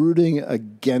population rooting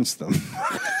against them.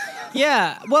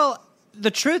 Yeah, well,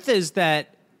 the truth is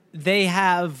that they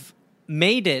have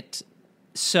made it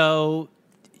so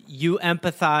you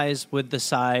empathize with the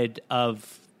side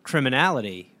of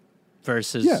criminality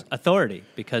versus authority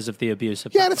because of the abuse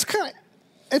of power. Yeah, and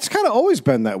it's kind of always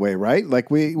been that way, right?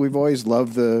 Like we've always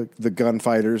loved the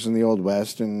gunfighters in the Old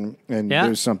West, and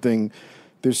there's something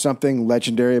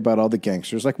legendary about all the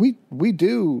gangsters. Like we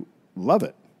do love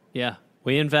it. Yeah,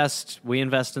 we invest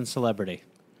in celebrity.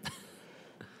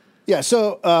 Yeah,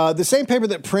 so the same paper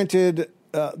that printed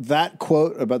that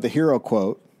quote about the hero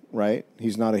quote, right?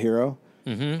 He's not a hero.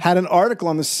 had an article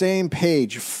on the same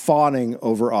page fawning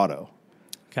over Otto.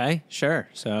 Okay, sure.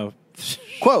 So,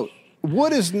 Quote,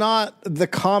 Wood is not the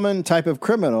common type of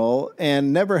criminal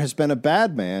and never has been a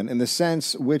bad man in the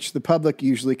sense which the public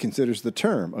usually considers the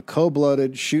term, a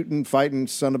cold-blooded, shooting, fighting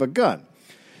son of a gun.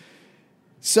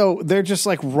 So they're just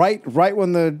like right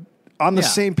when on the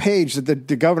same page that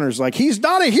the governor's like, he's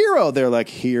not a hero. They're like,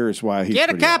 here's why he's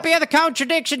get a copy of the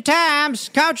Contradiction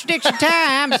Times. Contradiction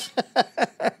Times.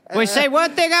 We say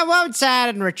one thing on one side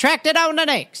and retract it on the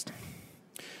next.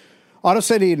 Otto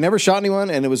said he had never shot anyone,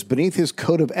 and it was beneath his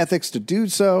code of ethics to do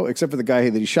so, except for the guy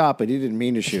that he shot, but he didn't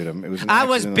mean to shoot him. It was I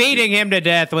was beating him to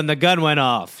death when the gun went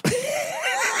off.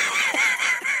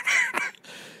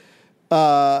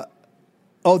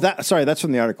 That's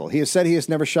from the article. He has said he has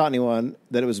never shot anyone,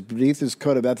 that it was beneath his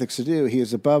code of ethics to do. He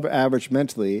is above average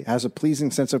mentally, has a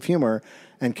pleasing sense of humor,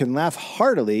 and can laugh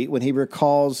heartily when he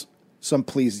recalls some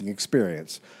pleasing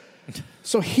experience.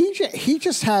 So he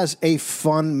just has a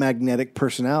fun, magnetic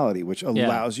personality, which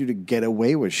allows you to get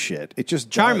away with shit. It just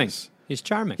charming. does. He's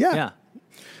charming. Yeah.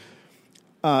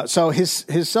 So his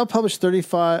self-published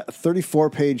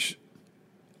 34-page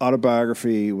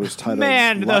autobiography was titled...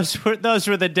 Man, those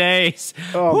were the days.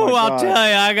 Oh, my I'll God. tell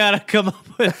you, I got to come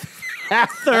up with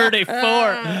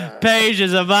 34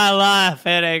 pages of my life.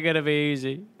 It ain't going to be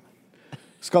easy.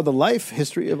 It's called The Life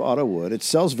History of Otto Wood. It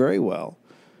sells very well.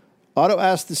 Otto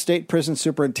asked the state prison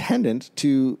superintendent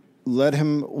to let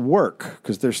him work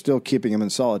because they're still keeping him in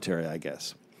solitary, I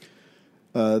guess.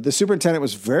 The superintendent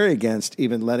was very against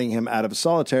even letting him out of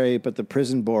solitary, but the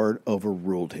prison board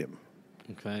overruled him.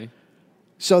 Okay.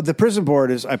 So the prison board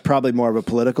is probably more of a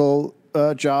political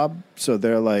job. So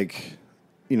they're like,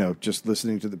 just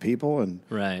listening to the people. And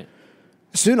right.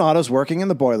 Soon Otto's working in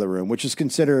the boiler room, which is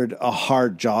considered a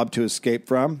hard job to escape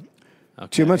from. Okay.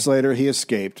 2 months later, he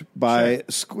escaped by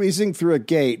squeezing through a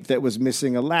gate that was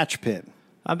missing a latch pin.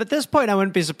 At this point, I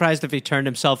wouldn't be surprised if he turned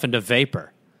himself into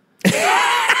vapor.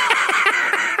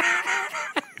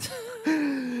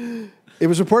 It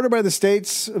was reported by the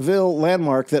Statesville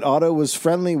Landmark that Otto was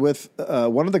friendly with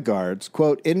one of the guards.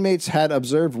 Quote, inmates had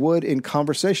observed Wood in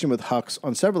conversation with Hux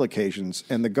on several occasions,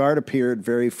 and the guard appeared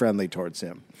very friendly towards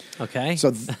him. Okay.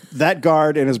 So that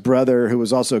guard and his brother, who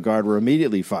was also a guard, were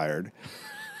immediately fired.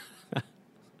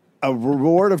 A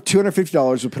reward of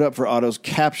 $250 was put up for Otto's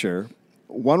capture.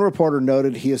 One reporter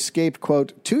noted he escaped,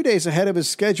 quote, 2 days ahead of his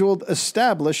scheduled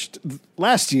established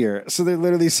last year. So they're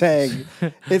literally saying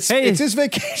it's his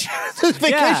vacation. It's his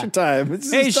vacation time.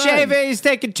 It's his time. He's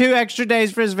taking 2 extra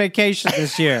days for his vacation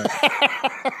this year.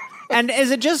 And is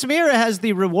it just me or has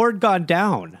the reward gone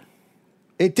down?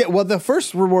 It did. Well, the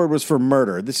first reward was for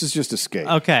murder. This is just escape.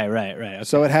 Okay, right. Okay.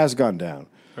 So it has gone down.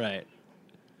 Right.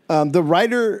 The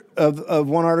writer of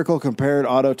one article compared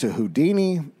Otto to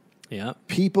Houdini. Yeah.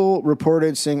 People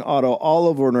reported seeing Otto all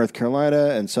over North Carolina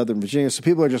and Southern Virginia. So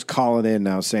people are just calling in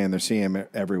now saying they're seeing him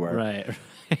everywhere. Right.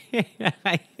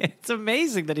 It's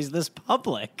amazing that he's this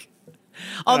public.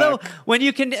 Although when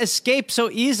you can escape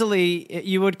so easily,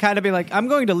 you would kind of be like, I'm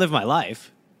going to live my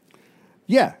life.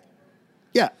 Yeah.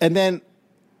 Yeah. And then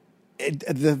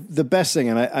the best thing,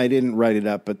 and I didn't write it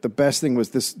up, but the best thing was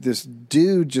this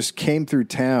dude just came through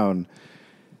town,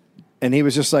 and he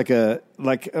was just like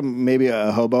maybe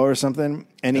a hobo or something,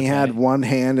 and he had one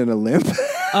hand and a limp.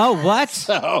 Oh, what?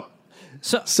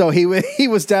 So he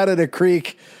was down at a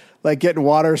creek, like getting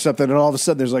water or something, and all of a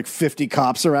sudden there's like 50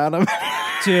 cops around him.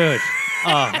 Dude,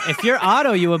 if you're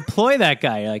Otto, you employ that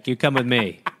guy. Like, you come with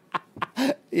me.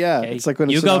 Yeah, Okay. it's like when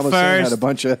You Saddam go Hussein first. had a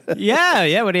bunch of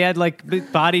Yeah, when he had like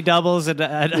body doubles at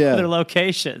other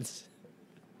locations.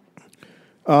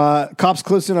 Cops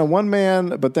closed in on one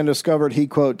man, but then discovered he,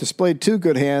 quote, displayed 2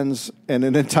 good hands and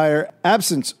an entire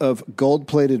absence of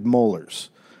gold-plated molars.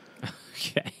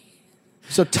 Okay.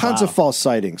 So tons of false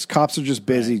sightings. Cops are just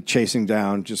busy chasing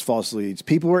down just false leads.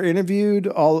 People were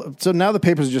interviewed. So now the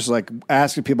papers are just like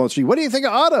asking people on the street, what do you think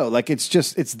of Otto? Like, it's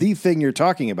the thing you're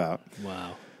talking about.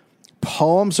 Wow.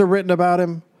 Poems are written about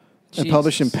him and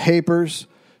published in papers,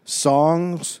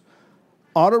 songs.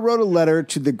 Otto wrote a letter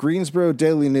to the Greensboro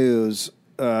Daily News,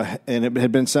 and it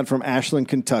had been sent from Ashland,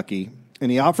 Kentucky. And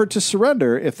he offered to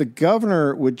surrender if the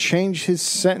governor would change his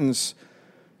sentence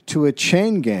to a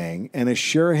chain gang and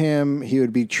assure him he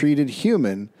would be treated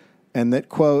human and that,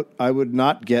 quote, I would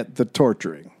not get the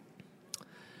torturing.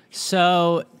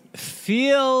 So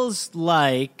feels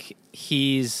like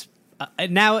he's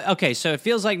now, okay, so it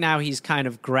feels like now he's kind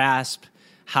of grasped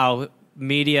how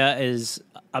media is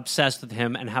obsessed with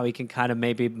him and how he can kind of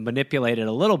maybe manipulate it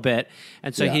a little bit.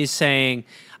 And so he's saying,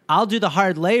 I'll do the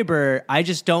hard labor. I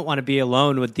just don't want to be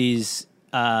alone with these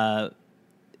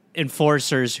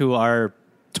enforcers who are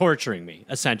torturing me,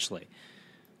 essentially.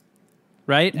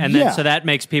 Right? And then so that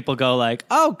makes people go like,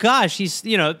 oh gosh, he's,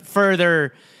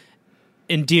 further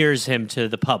endears him to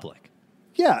the public.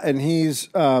 Yeah, and he's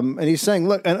saying,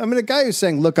 look, and I mean, a guy who's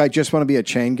saying, look, I just want to be a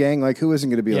chain gang, like, who isn't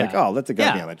going to be like, oh, let the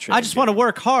guy be on a chain I just gang. want to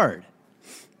work hard.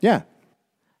 Yeah.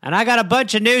 And I got a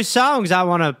bunch of new songs I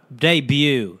want to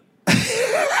debut.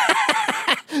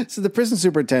 So the prison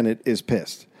superintendent is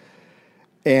pissed.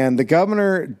 And the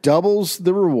governor doubles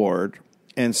the reward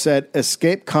and said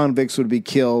escaped convicts could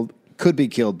be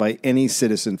killed by any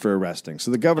citizen for arresting.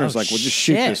 So the governor's well,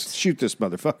 just shoot this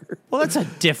motherfucker. Well, that's a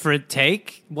different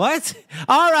take. What?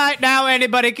 All right, now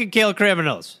anybody can kill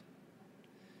criminals.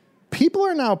 People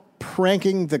are now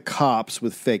pranking the cops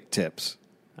with fake tips.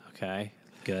 Okay,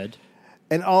 good.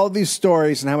 And all of these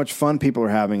stories and how much fun people are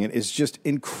having it is just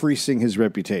increasing his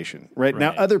reputation. Right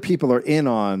now, other people are in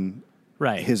on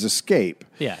his escape.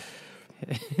 Yeah,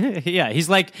 yeah. He's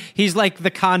like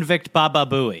the convict Baba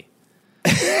Booey.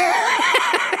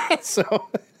 So,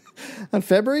 on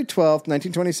February 12th,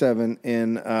 1927,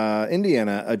 in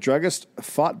Indiana, a druggist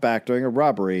fought back during a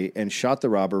robbery and shot the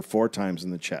robber 4 times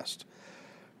in the chest.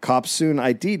 Cops soon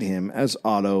ID'd him as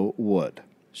Otto Wood.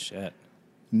 Shit.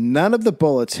 None of the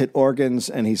bullets hit organs,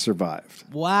 and he survived.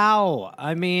 Wow.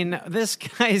 I mean, this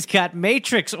guy's got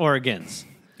matrix organs.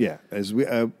 Yeah, as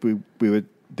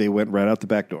they went right out the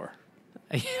back door.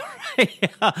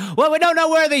 Well, we don't know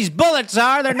where these bullets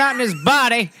are. They're not in his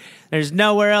body. There's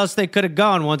nowhere else they could have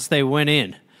gone once they went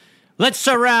in. Let's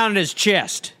surround his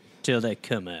chest till they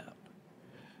come out.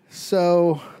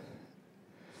 So,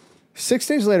 6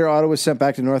 days later, Otto was sent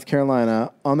back to North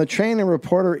Carolina. On the train, a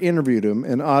reporter interviewed him,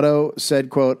 and Otto said,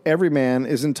 quote, every man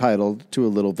is entitled to a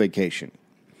little vacation.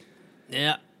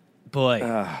 Yeah.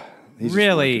 Boy. He's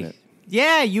really?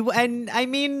 Yeah, I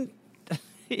mean,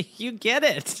 you get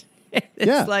it.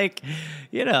 It's like,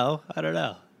 I don't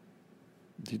know.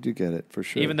 You do get it, for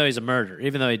sure. Even though he's a murderer.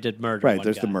 Even though he did murder Right, one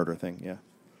there's guy. the murder thing, yeah.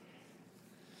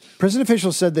 Prison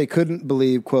officials said they couldn't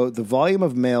believe, quote, the volume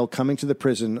of mail coming to the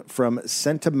prison from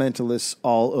sentimentalists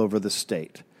all over the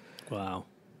state. Wow.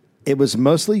 It was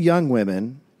mostly young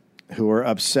women who were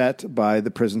upset by the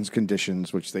prison's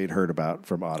conditions, which they'd heard about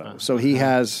from Otto. So he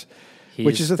has,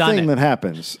 which is a thing that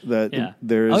happens. There's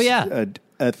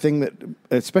a thing that,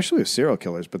 especially with serial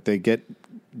killers, but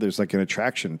there's like an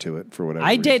attraction to it for whatever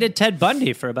reason. dated Ted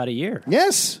Bundy for about a year.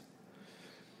 Yes.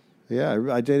 Yeah,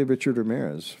 I dated Richard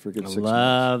Ramirez for a good 6 months.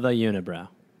 Love a unibrow.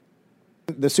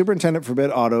 The superintendent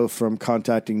forbid Otto from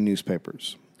contacting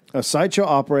newspapers. A sideshow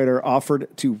operator offered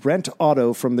to rent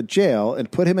Otto from the jail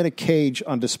and put him in a cage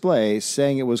on display,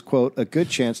 saying it was, quote, a good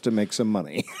chance to make some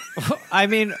money. I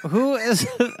mean, who is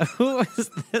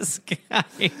this guy?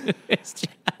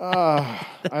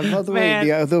 I love the way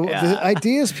the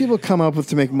ideas people come up with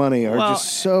to make money are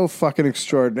just so fucking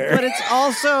extraordinary. But it's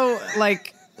also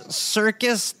like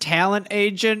circus talent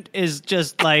agent is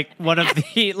just like one of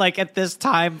the, like at this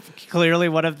time, clearly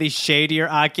one of the shadier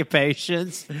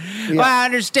occupations. Yeah. Well, I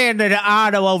understand that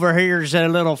Otto over here is a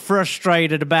little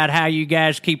frustrated about how you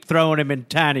guys keep throwing him in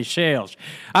tiny shells.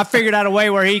 I figured out a way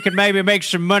where he could maybe make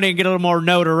some money and get a little more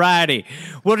notoriety.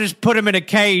 We'll just put him in a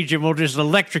cage and we'll just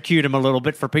electrocute him a little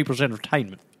bit for people's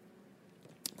entertainment.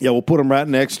 Yeah, we'll put him right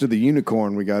next to the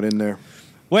unicorn we got in there.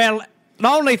 Well, the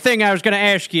only thing I was going to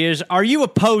ask you is, are you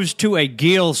opposed to a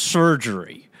gill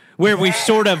surgery where we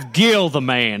sort of gill the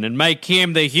man and make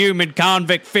him the human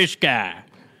convict fish guy?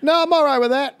 No, I'm all right with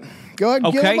that. Go ahead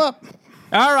and gill him up.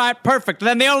 All right, perfect.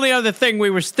 Then the only other thing we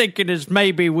were thinking is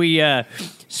maybe we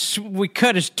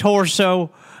cut his torso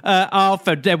off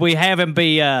and we have him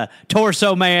be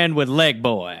torso man with leg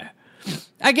boy.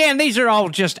 Again, these are all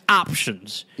just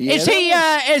options.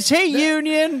 Yeah, is he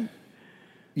union?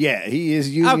 Yeah, he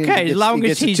is union. Okay, as long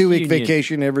as he's a 2-week union.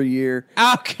 vacation every year.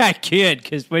 Okay, good,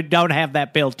 because we don't have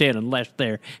that built in unless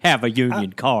they have a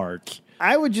union card.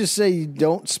 I would just say you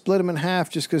don't split him in half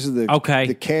just because of the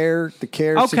care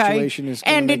situation is.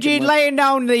 And did you land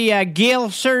on the gill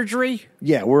surgery?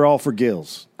 Yeah, we're all for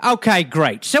gills. Okay,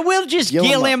 great. So we'll just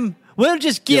gill him. We'll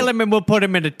just gill him and we'll put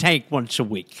him in a tank once a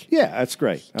week. Yeah, that's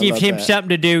great. Give him something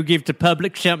to do. Give the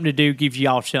public something to do. Give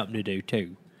y'all something to do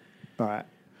too. All right.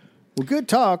 Well, good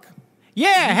talk.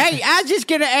 Yeah, hey, I was just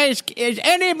going to ask, is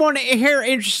anyone here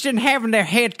interested in having their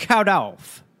head cut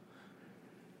off?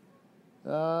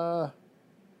 No,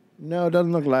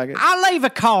 doesn't look like it. I'll leave a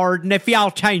card, and if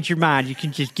y'all change your mind, you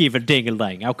can just give a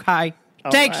ding-a-ling, okay?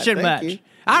 Thanks so much. You.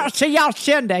 I'll see y'all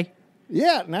Sunday.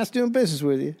 Yeah, nice doing business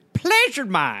with you. Pleasure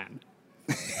mine.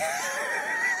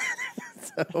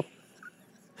 So,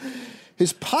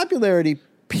 his popularity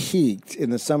peaked in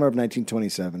the summer of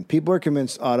 1927. People were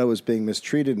convinced Otto was being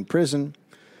mistreated in prison,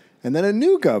 And then a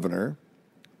new governor,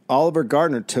 Oliver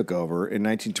Gardner, took over in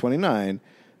 1929.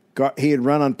 He had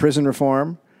run on prison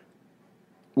reform,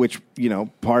 which,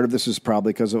 part of this is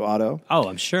probably because of Otto. Oh,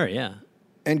 I'm sure, yeah.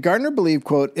 And Gardner believed,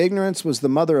 quote, ignorance was the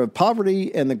mother of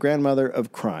poverty and the grandmother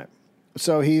of crime.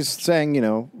 So he's saying,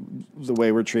 the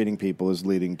way we're treating people is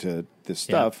leading to this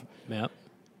stuff. Yep.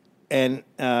 And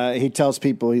he tells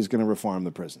people he's going to reform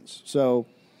the prisons. So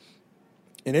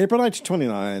in April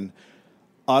 1929,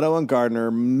 Otto and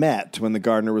Gardner met when the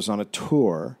Gardner was on a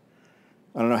tour.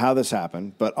 I don't know how this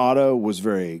happened, but Otto was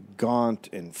very gaunt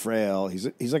and frail.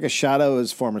 He's like a shadow of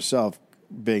his former self,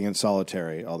 being in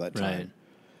solitary all that time. Right.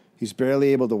 He's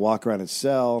barely able to walk around his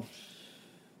cell.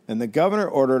 And the governor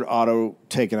ordered Otto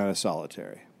taken out of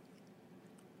solitary.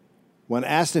 When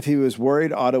asked if he was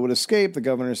worried Otto would escape, the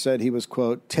governor said he was,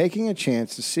 quote, taking a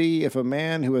chance to see if a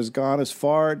man who has gone as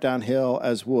far downhill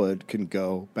as Wood can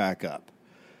go back up.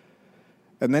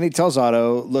 And then he tells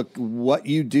Otto, look, what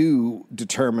you do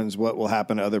determines what will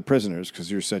happen to other prisoners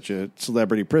because you're such a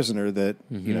celebrity prisoner that,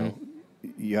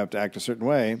 you have to act a certain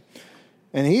way.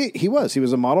 And he was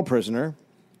a model prisoner.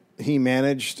 He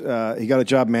got a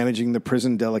job managing the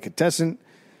prison delicatessen.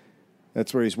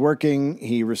 That's where he's working.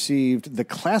 He received the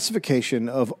classification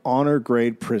of honor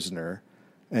grade prisoner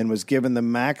and was given the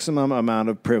maximum amount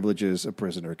of privileges a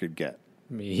prisoner could get.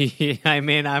 I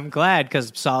mean, I'm glad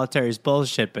because solitary is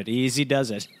bullshit, but easy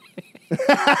does it.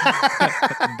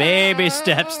 Baby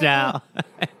steps now.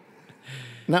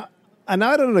 Now I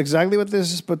don't know exactly what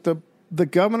this is, but the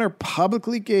governor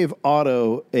publicly gave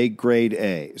Otto a grade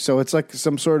A. So it's like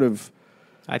some sort of...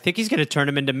 I think he's going to turn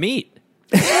him into meat.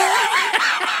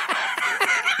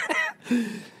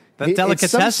 That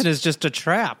delicatessen is just a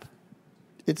trap.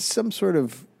 It's some sort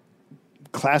of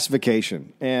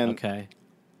classification. And okay.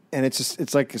 And it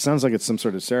sounds like it's some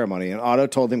sort of ceremony. And Otto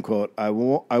told him, quote, I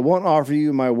won't offer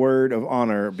you my word of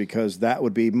honor because that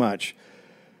would be much.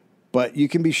 But you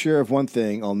can be sure of one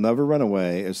thing. I'll never run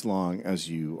away as long as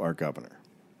you are governor.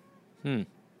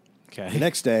 Okay. The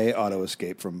next day, Otto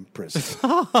escaped from prison.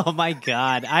 Oh, my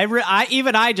God.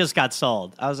 I just got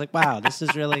sold. I was like, wow, this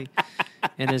is really...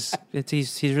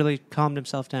 he's really calmed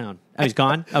himself down. Oh, he's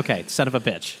gone? Okay, son of a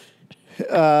bitch.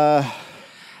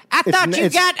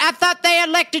 I thought they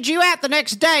elected you out the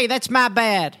next day. That's my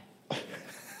bad.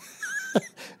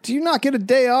 Do you not get a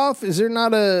day off? Is there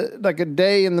not a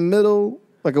day in the middle,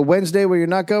 like a Wednesday where you're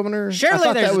not governor? Surely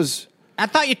I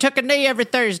thought you took a knee every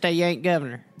Thursday. You ain't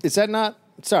governor. Is that not?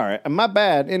 Sorry, my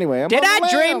bad. Anyway, Did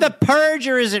I dream the purge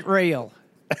or is it real?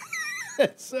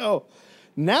 So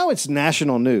now it's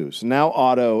national news. Now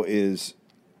Otto is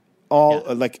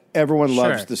everyone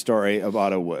loves the story of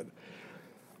Otto Wood.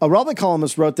 A Raleigh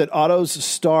columnist wrote that Otto's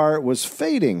star was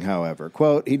fading, however.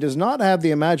 Quote, he does not have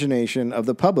the imagination of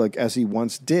the public as he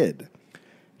once did.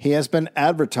 He has been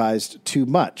advertised too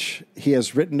much. He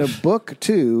has written a book,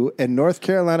 too, and North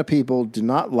Carolina people do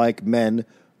not like men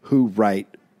who write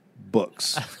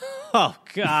books. Oh,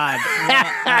 God.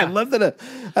 I love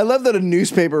that a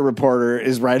newspaper reporter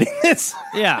is writing this.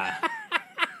 Yeah.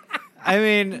 I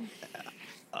mean...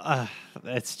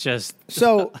 it's just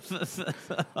so.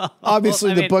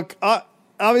 Obviously, the book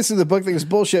thing is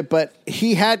bullshit. But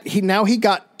he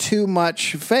got too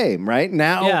much fame. Right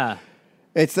now, yeah,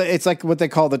 it's like what they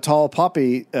call the tall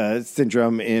poppy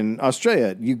syndrome in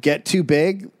Australia. You get too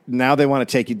big, now they want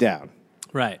to take you down.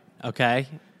 Right. Okay.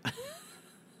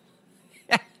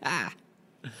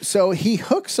 So he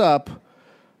hooks up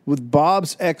with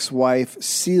Bob's ex-wife,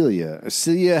 Celia.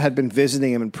 Celia had been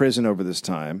visiting him in prison over this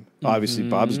time. Obviously,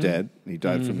 Bob's dead. He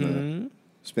died from the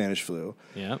Spanish flu.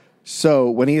 Yep. So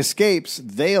when he escapes,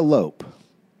 they elope.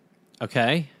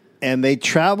 Okay. And they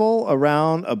travel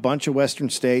around a bunch of western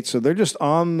states. So they're just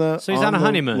on the So he's on a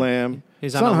honeymoon.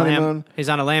 He's on a honeymoon. He's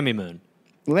on a lammy moon.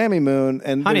 Lammy moon.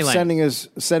 And they're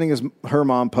sending her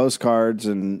mom postcards.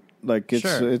 And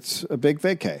it's a big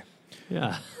vacay.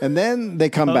 Yeah. And then they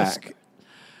come back.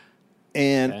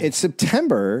 And in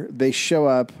September, they show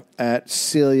up at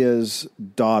Celia's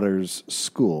daughter's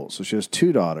school. So she has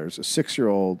two daughters, a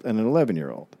 6-year-old and an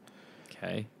 11-year-old.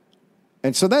 Okay.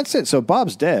 And so that's it. So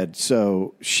Bob's dead.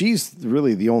 So she's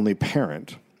really the only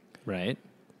parent. Right.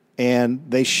 And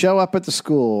they show up at the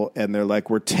school and they're like,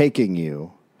 we're taking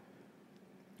you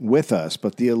with us.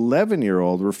 But the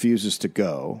 11-year-old refuses to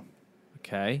go.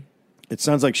 Okay. It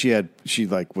sounds like she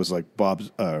was like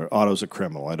Otto's a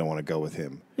criminal. I don't want to go with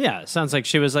him. Yeah, it sounds like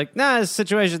she was like, nah, this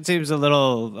situation seems a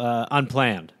little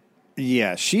unplanned.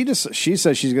 Yeah, she says she's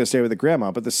going to stay with the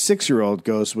grandma, but the 6-year-old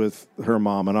goes with her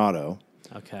mom and Otto.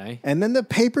 Okay. And then the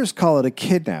papers call it a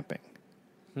kidnapping.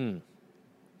 Well,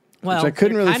 which I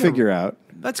couldn't really figure out.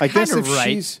 That's kind of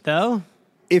right, though.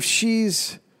 If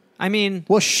she's... I mean...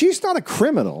 Well, she's not a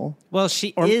criminal. Well,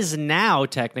 she is now,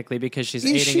 technically, because she's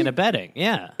aiding and abetting.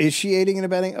 Yeah. Is she aiding and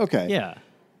abetting? Okay. Yeah.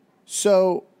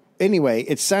 So, anyway,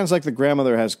 it sounds like the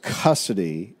grandmother has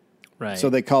custody. Right. So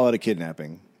they call it a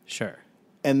kidnapping. Sure.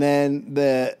 And then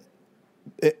the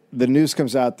news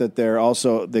comes out that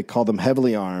they call them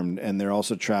heavily armed, and they're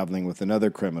also traveling with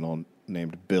another criminal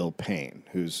named Bill Payne,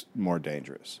 who's more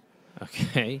dangerous.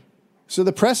 Okay. So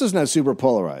the press is now super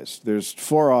polarized. There's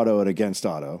for Otto and against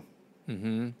Otto.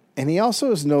 Mm-hmm. And he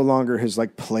also is no longer his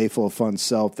like playful, fun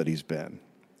self that he's been.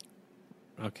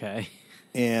 Okay.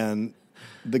 And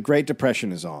the Great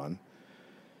Depression is on.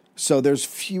 So there's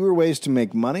fewer ways to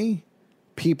make money.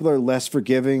 People are less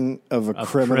forgiving of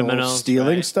criminal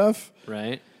stealing stuff.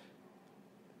 Right.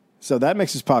 So that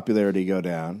makes his popularity go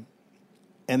down.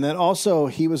 And then also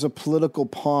he was a political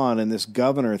pawn in this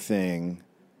governor thing.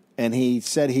 And he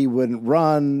said he wouldn't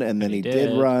run, and then he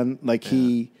did run. Like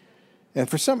and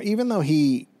for some, even though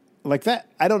he, like that,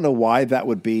 I don't know why that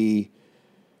would be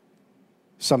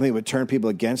something that would turn people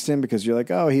against him, because you're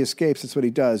like, oh, he escapes, that's what he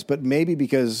does. But maybe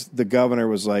because the governor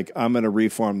was like, I'm going to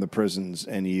reform the prisons,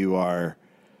 and you are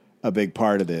a big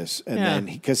part of this. And then,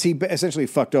 because he essentially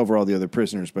fucked over all the other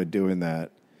prisoners by doing that.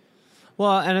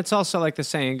 Well, and it's also like the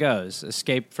saying goes,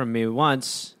 escape from me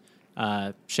once,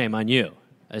 shame on you.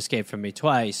 Escape from me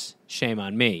twice, shame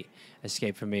on me.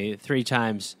 Escape from me 3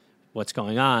 times, what's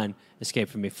going on? Escape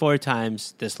from me 4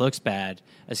 times, this looks bad.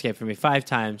 Escape from me 5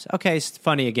 times, okay, it's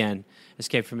funny again.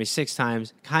 Escape from me 6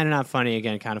 times, kind of not funny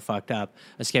again, kind of fucked up.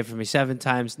 Escape from me 7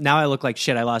 times, now I look like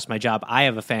shit, I lost my job, I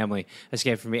have a family.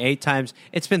 Escape from me 8 times,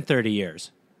 it's been 30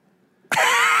 years.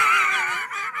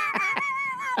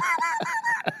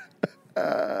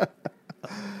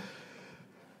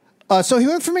 So he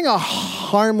went from being a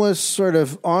harmless, sort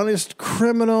of honest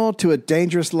criminal to a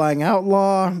dangerous lying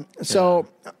outlaw. So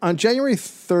on January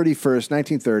 31st,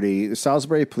 1930, the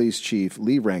Salisbury police chief,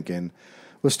 Lee Rankin,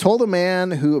 was told a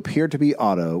man who appeared to be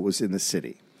Otto was in the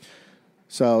city.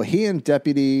 So he and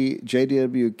Deputy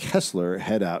J.W. Kessler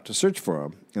head out to search for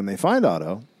him. And they find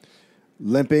Otto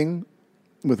limping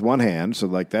with one hand, so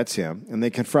like that's him, and they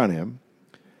confront him.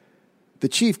 The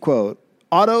chief, quote,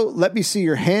 Otto, let me see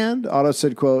your hand. Otto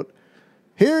said, quote,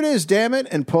 here it is, damn it,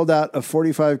 and pulled out a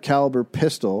 .45 caliber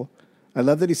pistol. I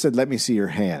love that he said, let me see your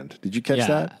hand. Did you catch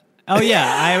that? Oh,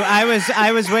 yeah.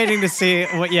 I was waiting to see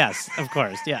what. Yes, of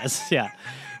course. Yes. Yeah.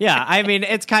 Yeah. I mean,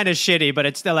 it's kind of shitty, but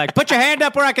it's still like, put your hand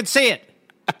up where I can see it.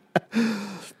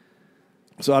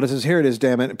 So Otto says, here it is,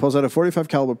 damn it, and pulls out a .45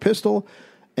 caliber pistol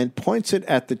and points it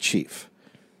at the chief.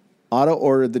 Otto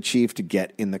ordered the chief to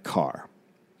get in the car.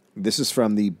 This is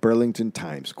from the Burlington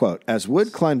Times. Quote, as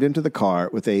Wood climbed into the car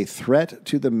with a threat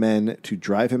to the men to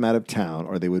drive him out of town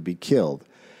or they would be killed,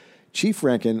 Chief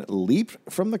Rankin leaped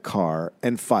from the car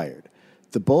and fired.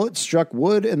 The bullet struck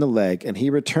Wood in the leg, and he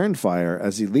returned fire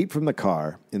as he leaped from the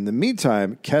car. In the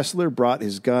meantime, Kessler brought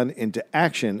his gun into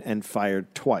action and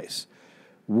fired twice.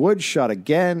 Wood shot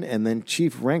again, and then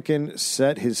Chief Rankin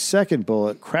set his second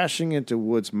bullet, crashing into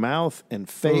Wood's mouth and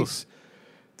face. Oof.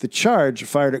 The charge,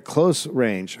 fired at close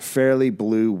range, fairly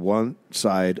blew one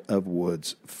side of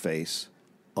Wood's face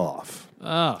off.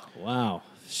 Oh, wow.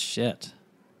 Shit.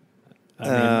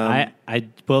 I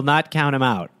will not count him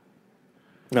out.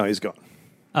 No, he's gone.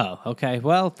 Oh, okay.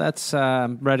 Well, that's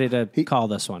ready to call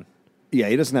this one. Yeah,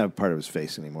 he doesn't have part of his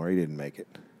face anymore. He didn't make it.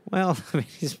 Well,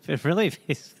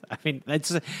 I mean,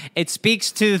 it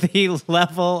speaks to the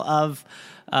level of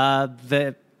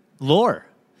the lore.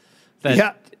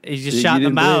 That he just shot in the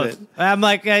mouth. I'm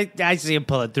like, I see him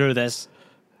pulling through this.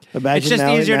 Imagine it's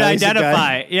just easier to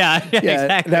identify. Yeah,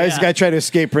 exactly. Now he's a guy trying to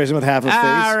escape prison with half a face.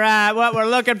 All right, what we're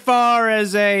looking for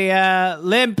is a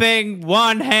limping,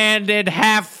 one-handed,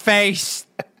 half-faced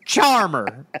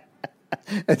charmer.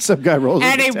 And some guy rolls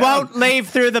and into he won't leave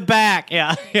through the back.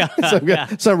 Yeah.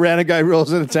 Some random guy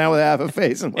rolls into town with half a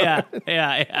face. And yeah.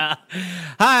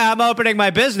 Hi, I'm opening my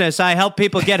business. I help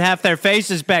people get half their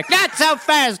faces back. Not so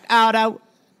fast, Otto.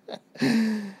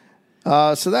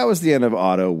 So that was the end of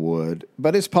Otto Wood.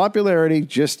 But his popularity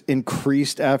just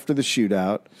increased after the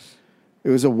shootout. It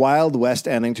was a Wild West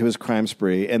ending to his crime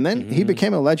spree. And then he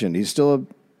became a legend. He's still a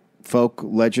folk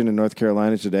legend in North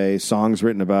Carolina today. Songs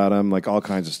written about him, like all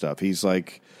kinds of stuff. He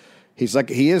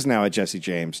is now a Jesse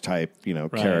James type,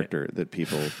 character that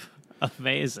people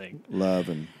amazing love.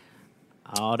 And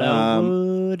Otto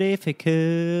Wood, if he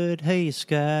could, he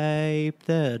escaped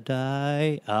the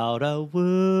day. Otto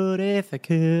Wood, if he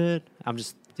could. I'm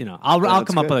just, I'll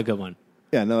come up with a good one.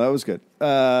 Yeah, no, that was good.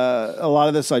 A lot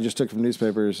of this I just took from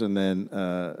newspapers, and then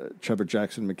Trevor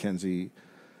Jackson McKenzie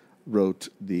wrote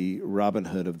the Robin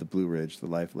Hood of the Blue Ridge, the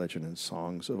life, legend, and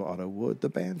songs of Otto Wood, the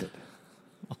bandit.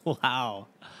 Wow.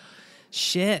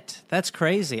 Shit, that's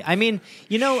crazy. I mean,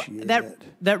 you know,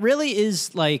 that really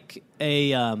is like a,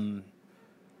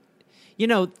 you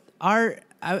know, our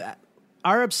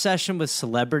obsession with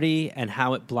celebrity and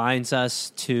how it blinds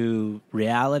us to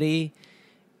reality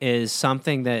is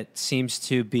something that seems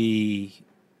to be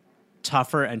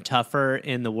tougher and tougher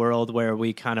in the world where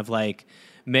we kind of like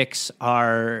mix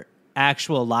our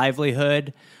actual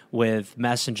livelihood with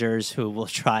messengers who will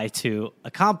try to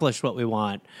accomplish what we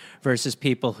want versus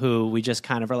people who we just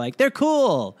kind of are like, they're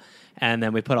cool. And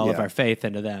then we put all of our faith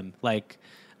into them. Like,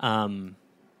 and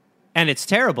it's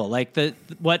terrible. Like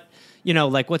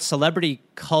what celebrity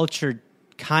culture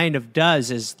kind of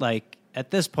does is like,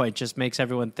 at this point, just makes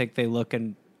everyone think they look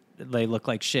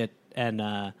like shit and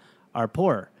are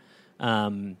poor.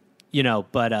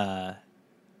 But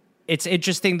it's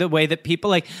interesting the way that people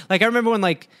like I remember when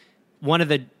like one of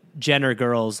the Jenner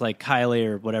girls, like Kylie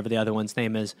or whatever the other one's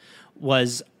name is,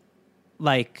 was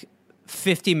like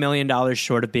 $50 million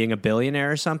short of being a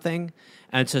billionaire or something.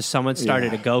 And so someone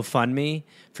started a GoFundMe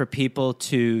for people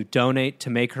to donate to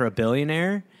make her a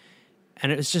billionaire.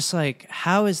 And it was just like,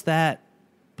 how is that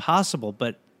possible?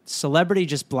 But celebrity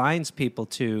just blinds people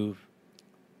to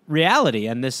reality.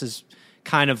 And this is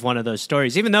kind of one of those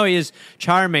stories. Even though he is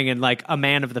charming and like a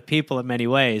man of the people in many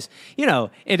ways, you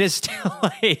know, it is still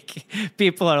like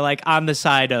people are like on the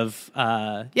side of,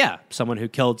 someone who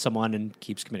killed someone and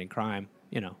keeps committing crime.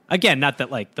 You know, again, not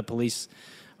that like the police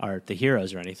are the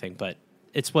heroes or anything, but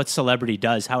it's what celebrity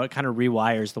does. How it kind of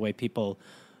rewires the way people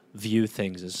view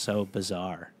things is so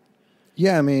bizarre.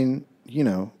 Yeah, I mean, you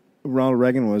know, Ronald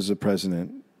Reagan was a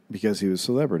president because he was a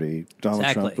celebrity. Donald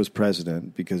Trump was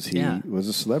president because he was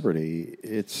a celebrity.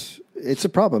 It's a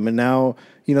problem. And now,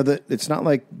 you know, it's not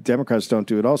like Democrats don't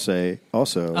do it also.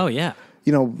 Oh, yeah.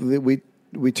 You know,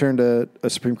 we turned a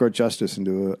Supreme Court justice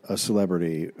into a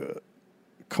celebrity.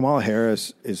 Kamala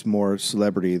Harris is more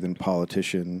celebrity than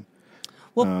politician.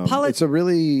 Well, it's a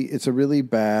really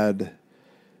bad.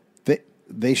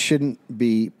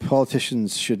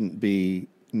 Politicians shouldn't be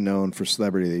known for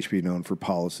celebrity. They should be known for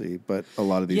policy. But a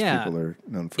lot of these people are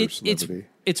known for celebrity.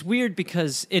 It's weird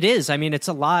because it is. I mean, it's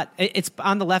a lot. It's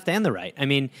on the left and the right. I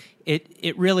mean,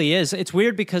 it really is. It's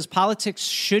weird because politics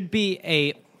should be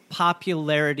a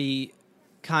popularity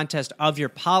contest of your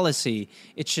policy.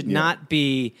 It should not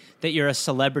be that you're a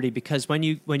celebrity, because when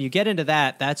you get into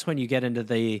that, that's when you get into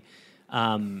the,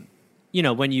 when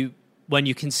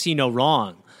you can see no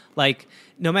wrong. Like,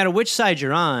 no matter which side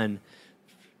you're on,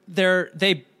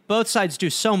 both sides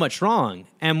do so much wrong.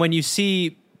 And when you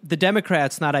see the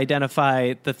Democrats not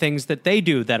identify the things that they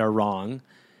do that are wrong,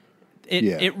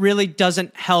 it really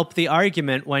doesn't help the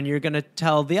argument when you're going to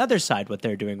tell the other side what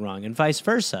they're doing wrong, and vice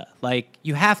versa. Like,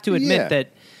 you have to admit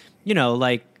that, you know,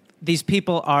 like, these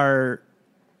people are,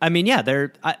 I mean,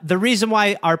 they're the reason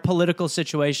why our political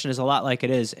situation is a lot like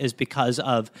it is because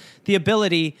of the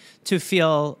ability to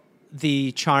feel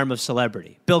the charm of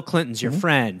celebrity. Bill Clinton's your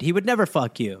friend. He would never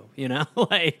fuck you, you know?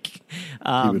 Like,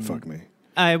 he would fuck me.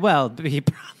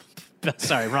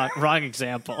 Sorry, wrong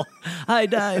example. Hi,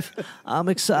 Dave. I'm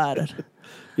excited.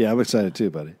 Yeah, I'm excited too,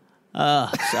 buddy.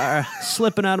 Sorry.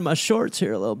 Slipping out of my shorts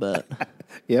here a little bit.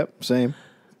 Yep, same.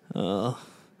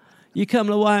 You come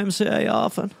to YMCA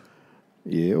often?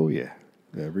 Yeah, oh yeah.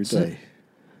 Every day.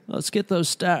 Let's get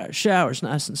those showers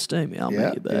nice and steamy. I'll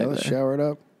make you back there. Let's shower it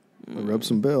up. Rub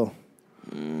some Bill.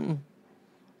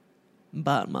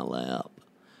 Biting my lap.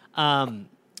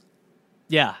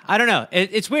 Yeah, I don't know.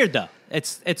 It's weird though.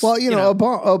 It's well, you know,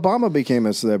 Obama became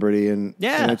a celebrity, and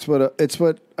it's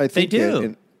what I think they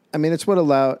do. I mean, it's what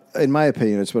allowed, in my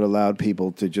opinion, it's what allowed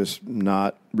people to just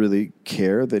not really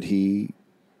care that he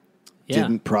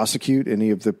didn't prosecute any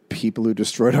of the people who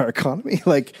destroyed our economy.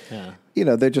 Like, you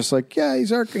know, they're just like,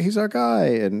 he's our guy,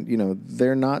 and you know,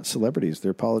 they're not celebrities;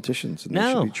 they're politicians, and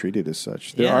they should be treated as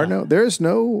such. There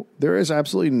is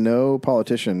absolutely no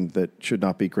politician that should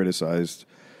not be criticized.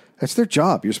 That's their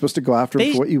job. You're supposed to go after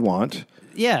them for what you want.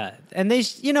 Yeah, and they,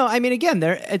 you know, I mean, again,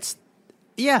 it's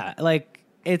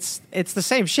the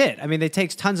same shit. I mean, they take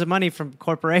tons of money from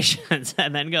corporations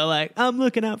and then go like, I'm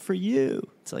looking out for you.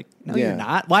 It's like, no, you're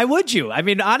not. Why would you? I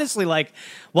mean, honestly, like,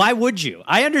 why would you?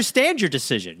 I understand your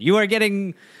decision. You are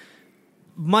getting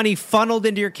money funneled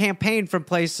into your campaign from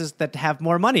places that have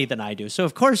more money than I do. So,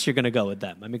 of course, you're going to go with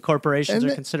them. I mean, corporations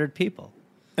are considered people.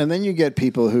 And then you get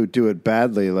people who do it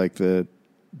badly, like the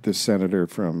senator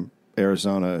from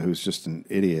Arizona who's just an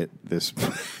idiot. This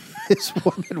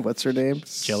woman, what's her name?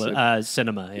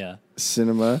 Cinema, yeah.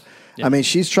 Cinema. Yeah. I mean,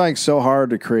 she's trying so hard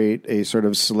to create a sort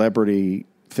of celebrity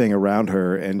thing around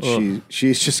her, and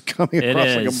she's just coming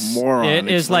across like a moron. It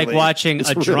is like watching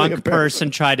a drunk person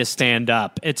try to stand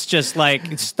up. It's just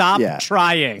like, stop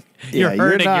trying. You're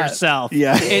hurting yourself.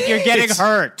 Yeah. You're getting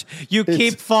hurt. You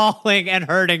keep falling and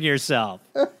hurting yourself.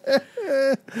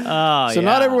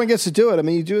 Not everyone gets to do it. I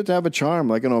mean, you do it to have a charm,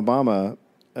 like an Obama,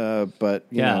 but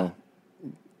you know.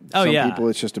 Some people,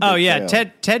 it's just a big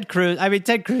fail. Ted Cruz. I mean,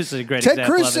 Ted Cruz is a great example.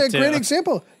 Ted Cruz is a great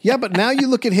example. Yeah, but now you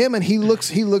look at him, and he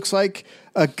looks like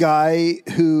a guy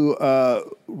who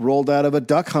rolled out of a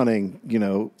duck hunting,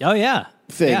 thing. Yeah.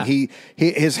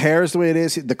 His hair is the way it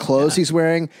is. The clothes he's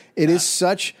wearing. It is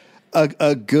such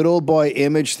a good old boy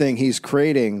image thing he's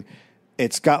creating.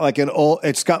 It's got like an old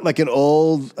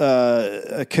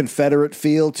Confederate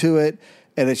feel to it.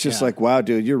 And it's just like, wow,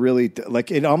 dude, you're really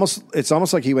like it's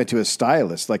almost like he went to a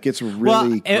stylist. Like it's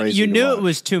really crazy. You knew it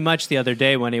was too much the other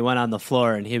day when he went on the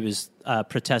floor and he was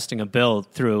protesting a bill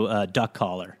through a duck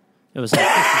collar. It was like,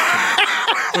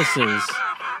 this is too much. This is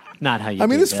not how you. I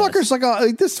mean, this fucker's like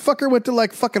this fucker went to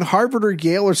like fucking Harvard or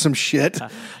Yale or some shit.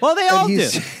 Well, they all do.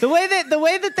 The way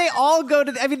that they all go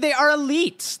to. I mean, they are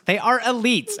elites. They are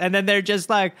elites, and then they're just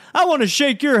like, I want to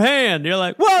shake your hand. You're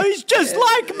like, well, he's just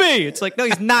like me. It's like, no,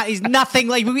 he's not. He's nothing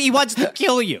like. He wants to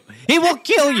kill you. He will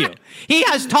kill you. He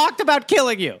has talked about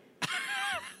killing you.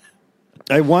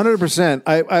 100%.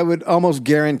 I would almost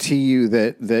guarantee you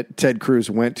that Ted Cruz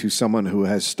went to someone who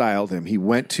has styled him. He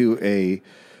went to a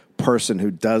person who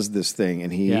does this thing,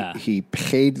 and he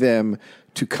paid them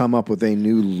to come up with a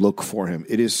new look for him.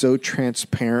 It is so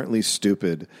transparently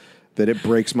stupid that it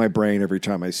breaks my brain every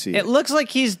time I see it. It looks like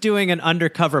he's doing an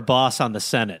undercover boss on the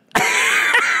Senate.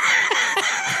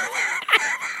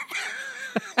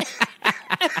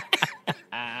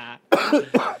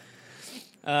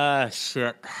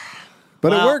 Shit.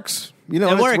 But it works.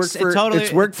 It works.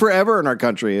 It's worked forever in our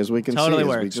country, as we can see. Totally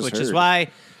works, which is why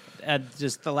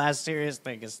just the last serious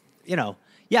thing is,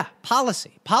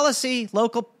 policy,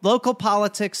 local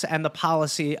politics, and the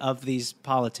policy of these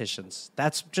politicians.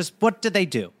 That's just, what do they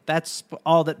do? That's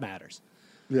all that matters.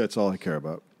 Yeah, it's all I care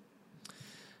about.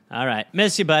 All right.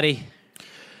 Miss you, buddy.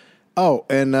 Oh,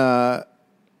 and I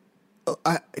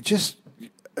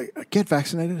get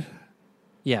vaccinated.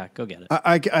 Yeah, go get it.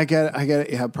 I get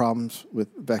it. You have problems with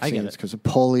vaccines because of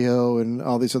polio and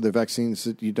all these other vaccines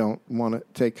that you don't want to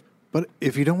take. But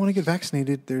if you don't want to get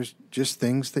vaccinated, there's just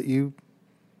things that you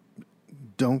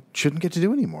shouldn't get to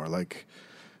do anymore. Like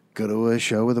go to a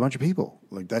show with a bunch of people.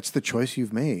 Like that's the choice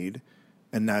you've made,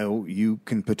 and now you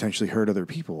can potentially hurt other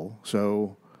people.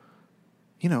 So,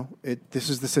 this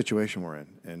is the situation we're in,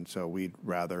 and so we'd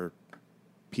rather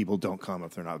people don't come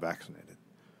if they're not vaccinated.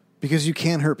 Because you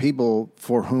can't hurt people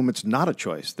for whom it's not a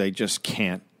choice. They just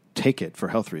can't take it for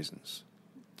health reasons.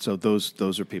 So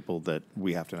those are people that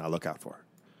we have to now look out for.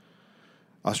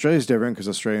 Australia's different because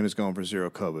Australia is going for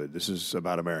zero COVID. This is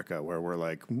about America, where we're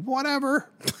like, whatever.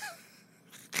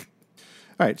 All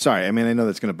right, sorry. I mean, I know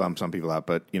that's going to bum some people out,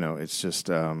 but, it's just,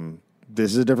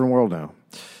 this is a different world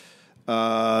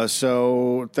now.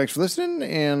 So thanks for listening,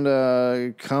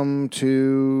 and come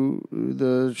to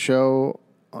the show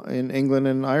in England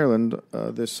and Ireland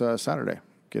this Saturday.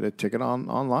 Get a ticket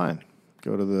online.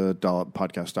 Go to the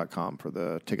dolloppodcast.com for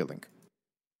the ticket link.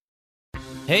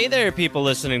 Hey there, people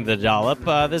listening to The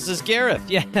Dollop. This is Gareth.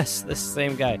 Yes, this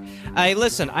same guy. I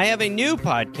have a new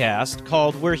podcast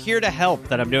called We're Here to Help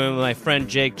that I'm doing with my friend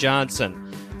Jake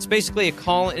Johnson. It's basically a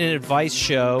call and advice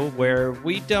show where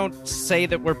we don't say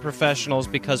that we're professionals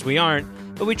because we aren't,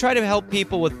 but we try to help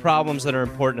people with problems that are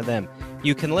important to them.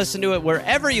 You can listen to it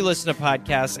wherever you listen to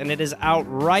podcasts, and it is out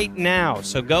right now.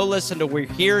 So go listen to We're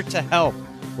Here to Help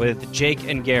with Jake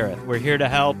and Gareth. We're Here to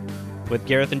Help with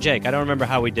Gareth and Jake. I don't remember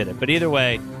how we did it, but either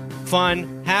way,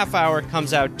 fun, half hour,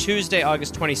 comes out Tuesday,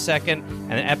 August 22nd,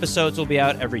 and the episodes will be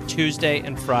out every Tuesday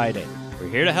and Friday. We're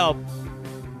here to help.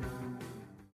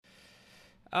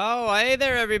 Oh, hey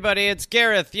there, everybody. It's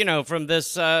Gareth, from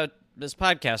this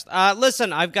podcast.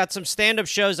 Listen, I've got some stand-up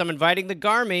shows I'm inviting the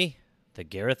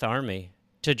Gareth Army,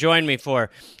 to join me for.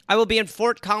 I will be in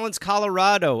Fort Collins,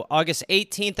 Colorado, August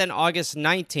 18th and August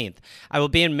 19th. I will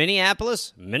be in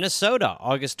Minneapolis, Minnesota,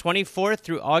 August 24th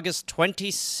through August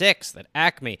 26th at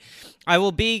Acme. I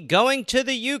will be going to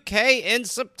the UK in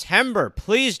September.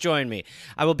 Please join me.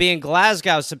 I will be in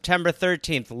Glasgow, September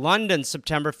 13th, London,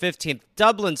 September 15th,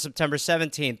 Dublin, September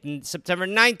 17th, and September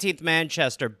 19th,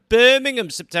 Manchester,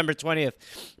 Birmingham, September 20th,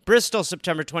 Bristol,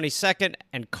 September 22nd,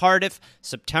 and Cardiff,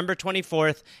 September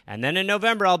 24th. And then in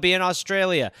November, I'll be in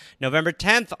Australia. November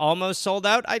 10th, almost sold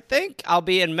out, I think. I'll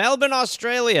be in Melbourne,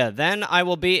 Australia. Then I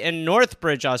will be in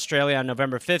Northbridge, Australia on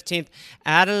November 15th.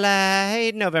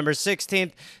 Adelaide, November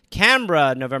 16th.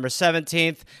 Canberra, November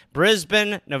 17th.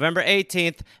 Brisbane, November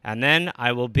 18th. And then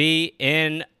I will be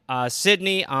in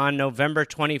Sydney on November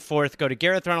 24th. Go to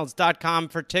GarethReynolds.com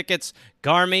for tickets.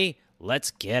 Garmy,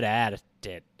 let's get at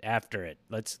it after it.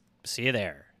 Let's see you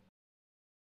there.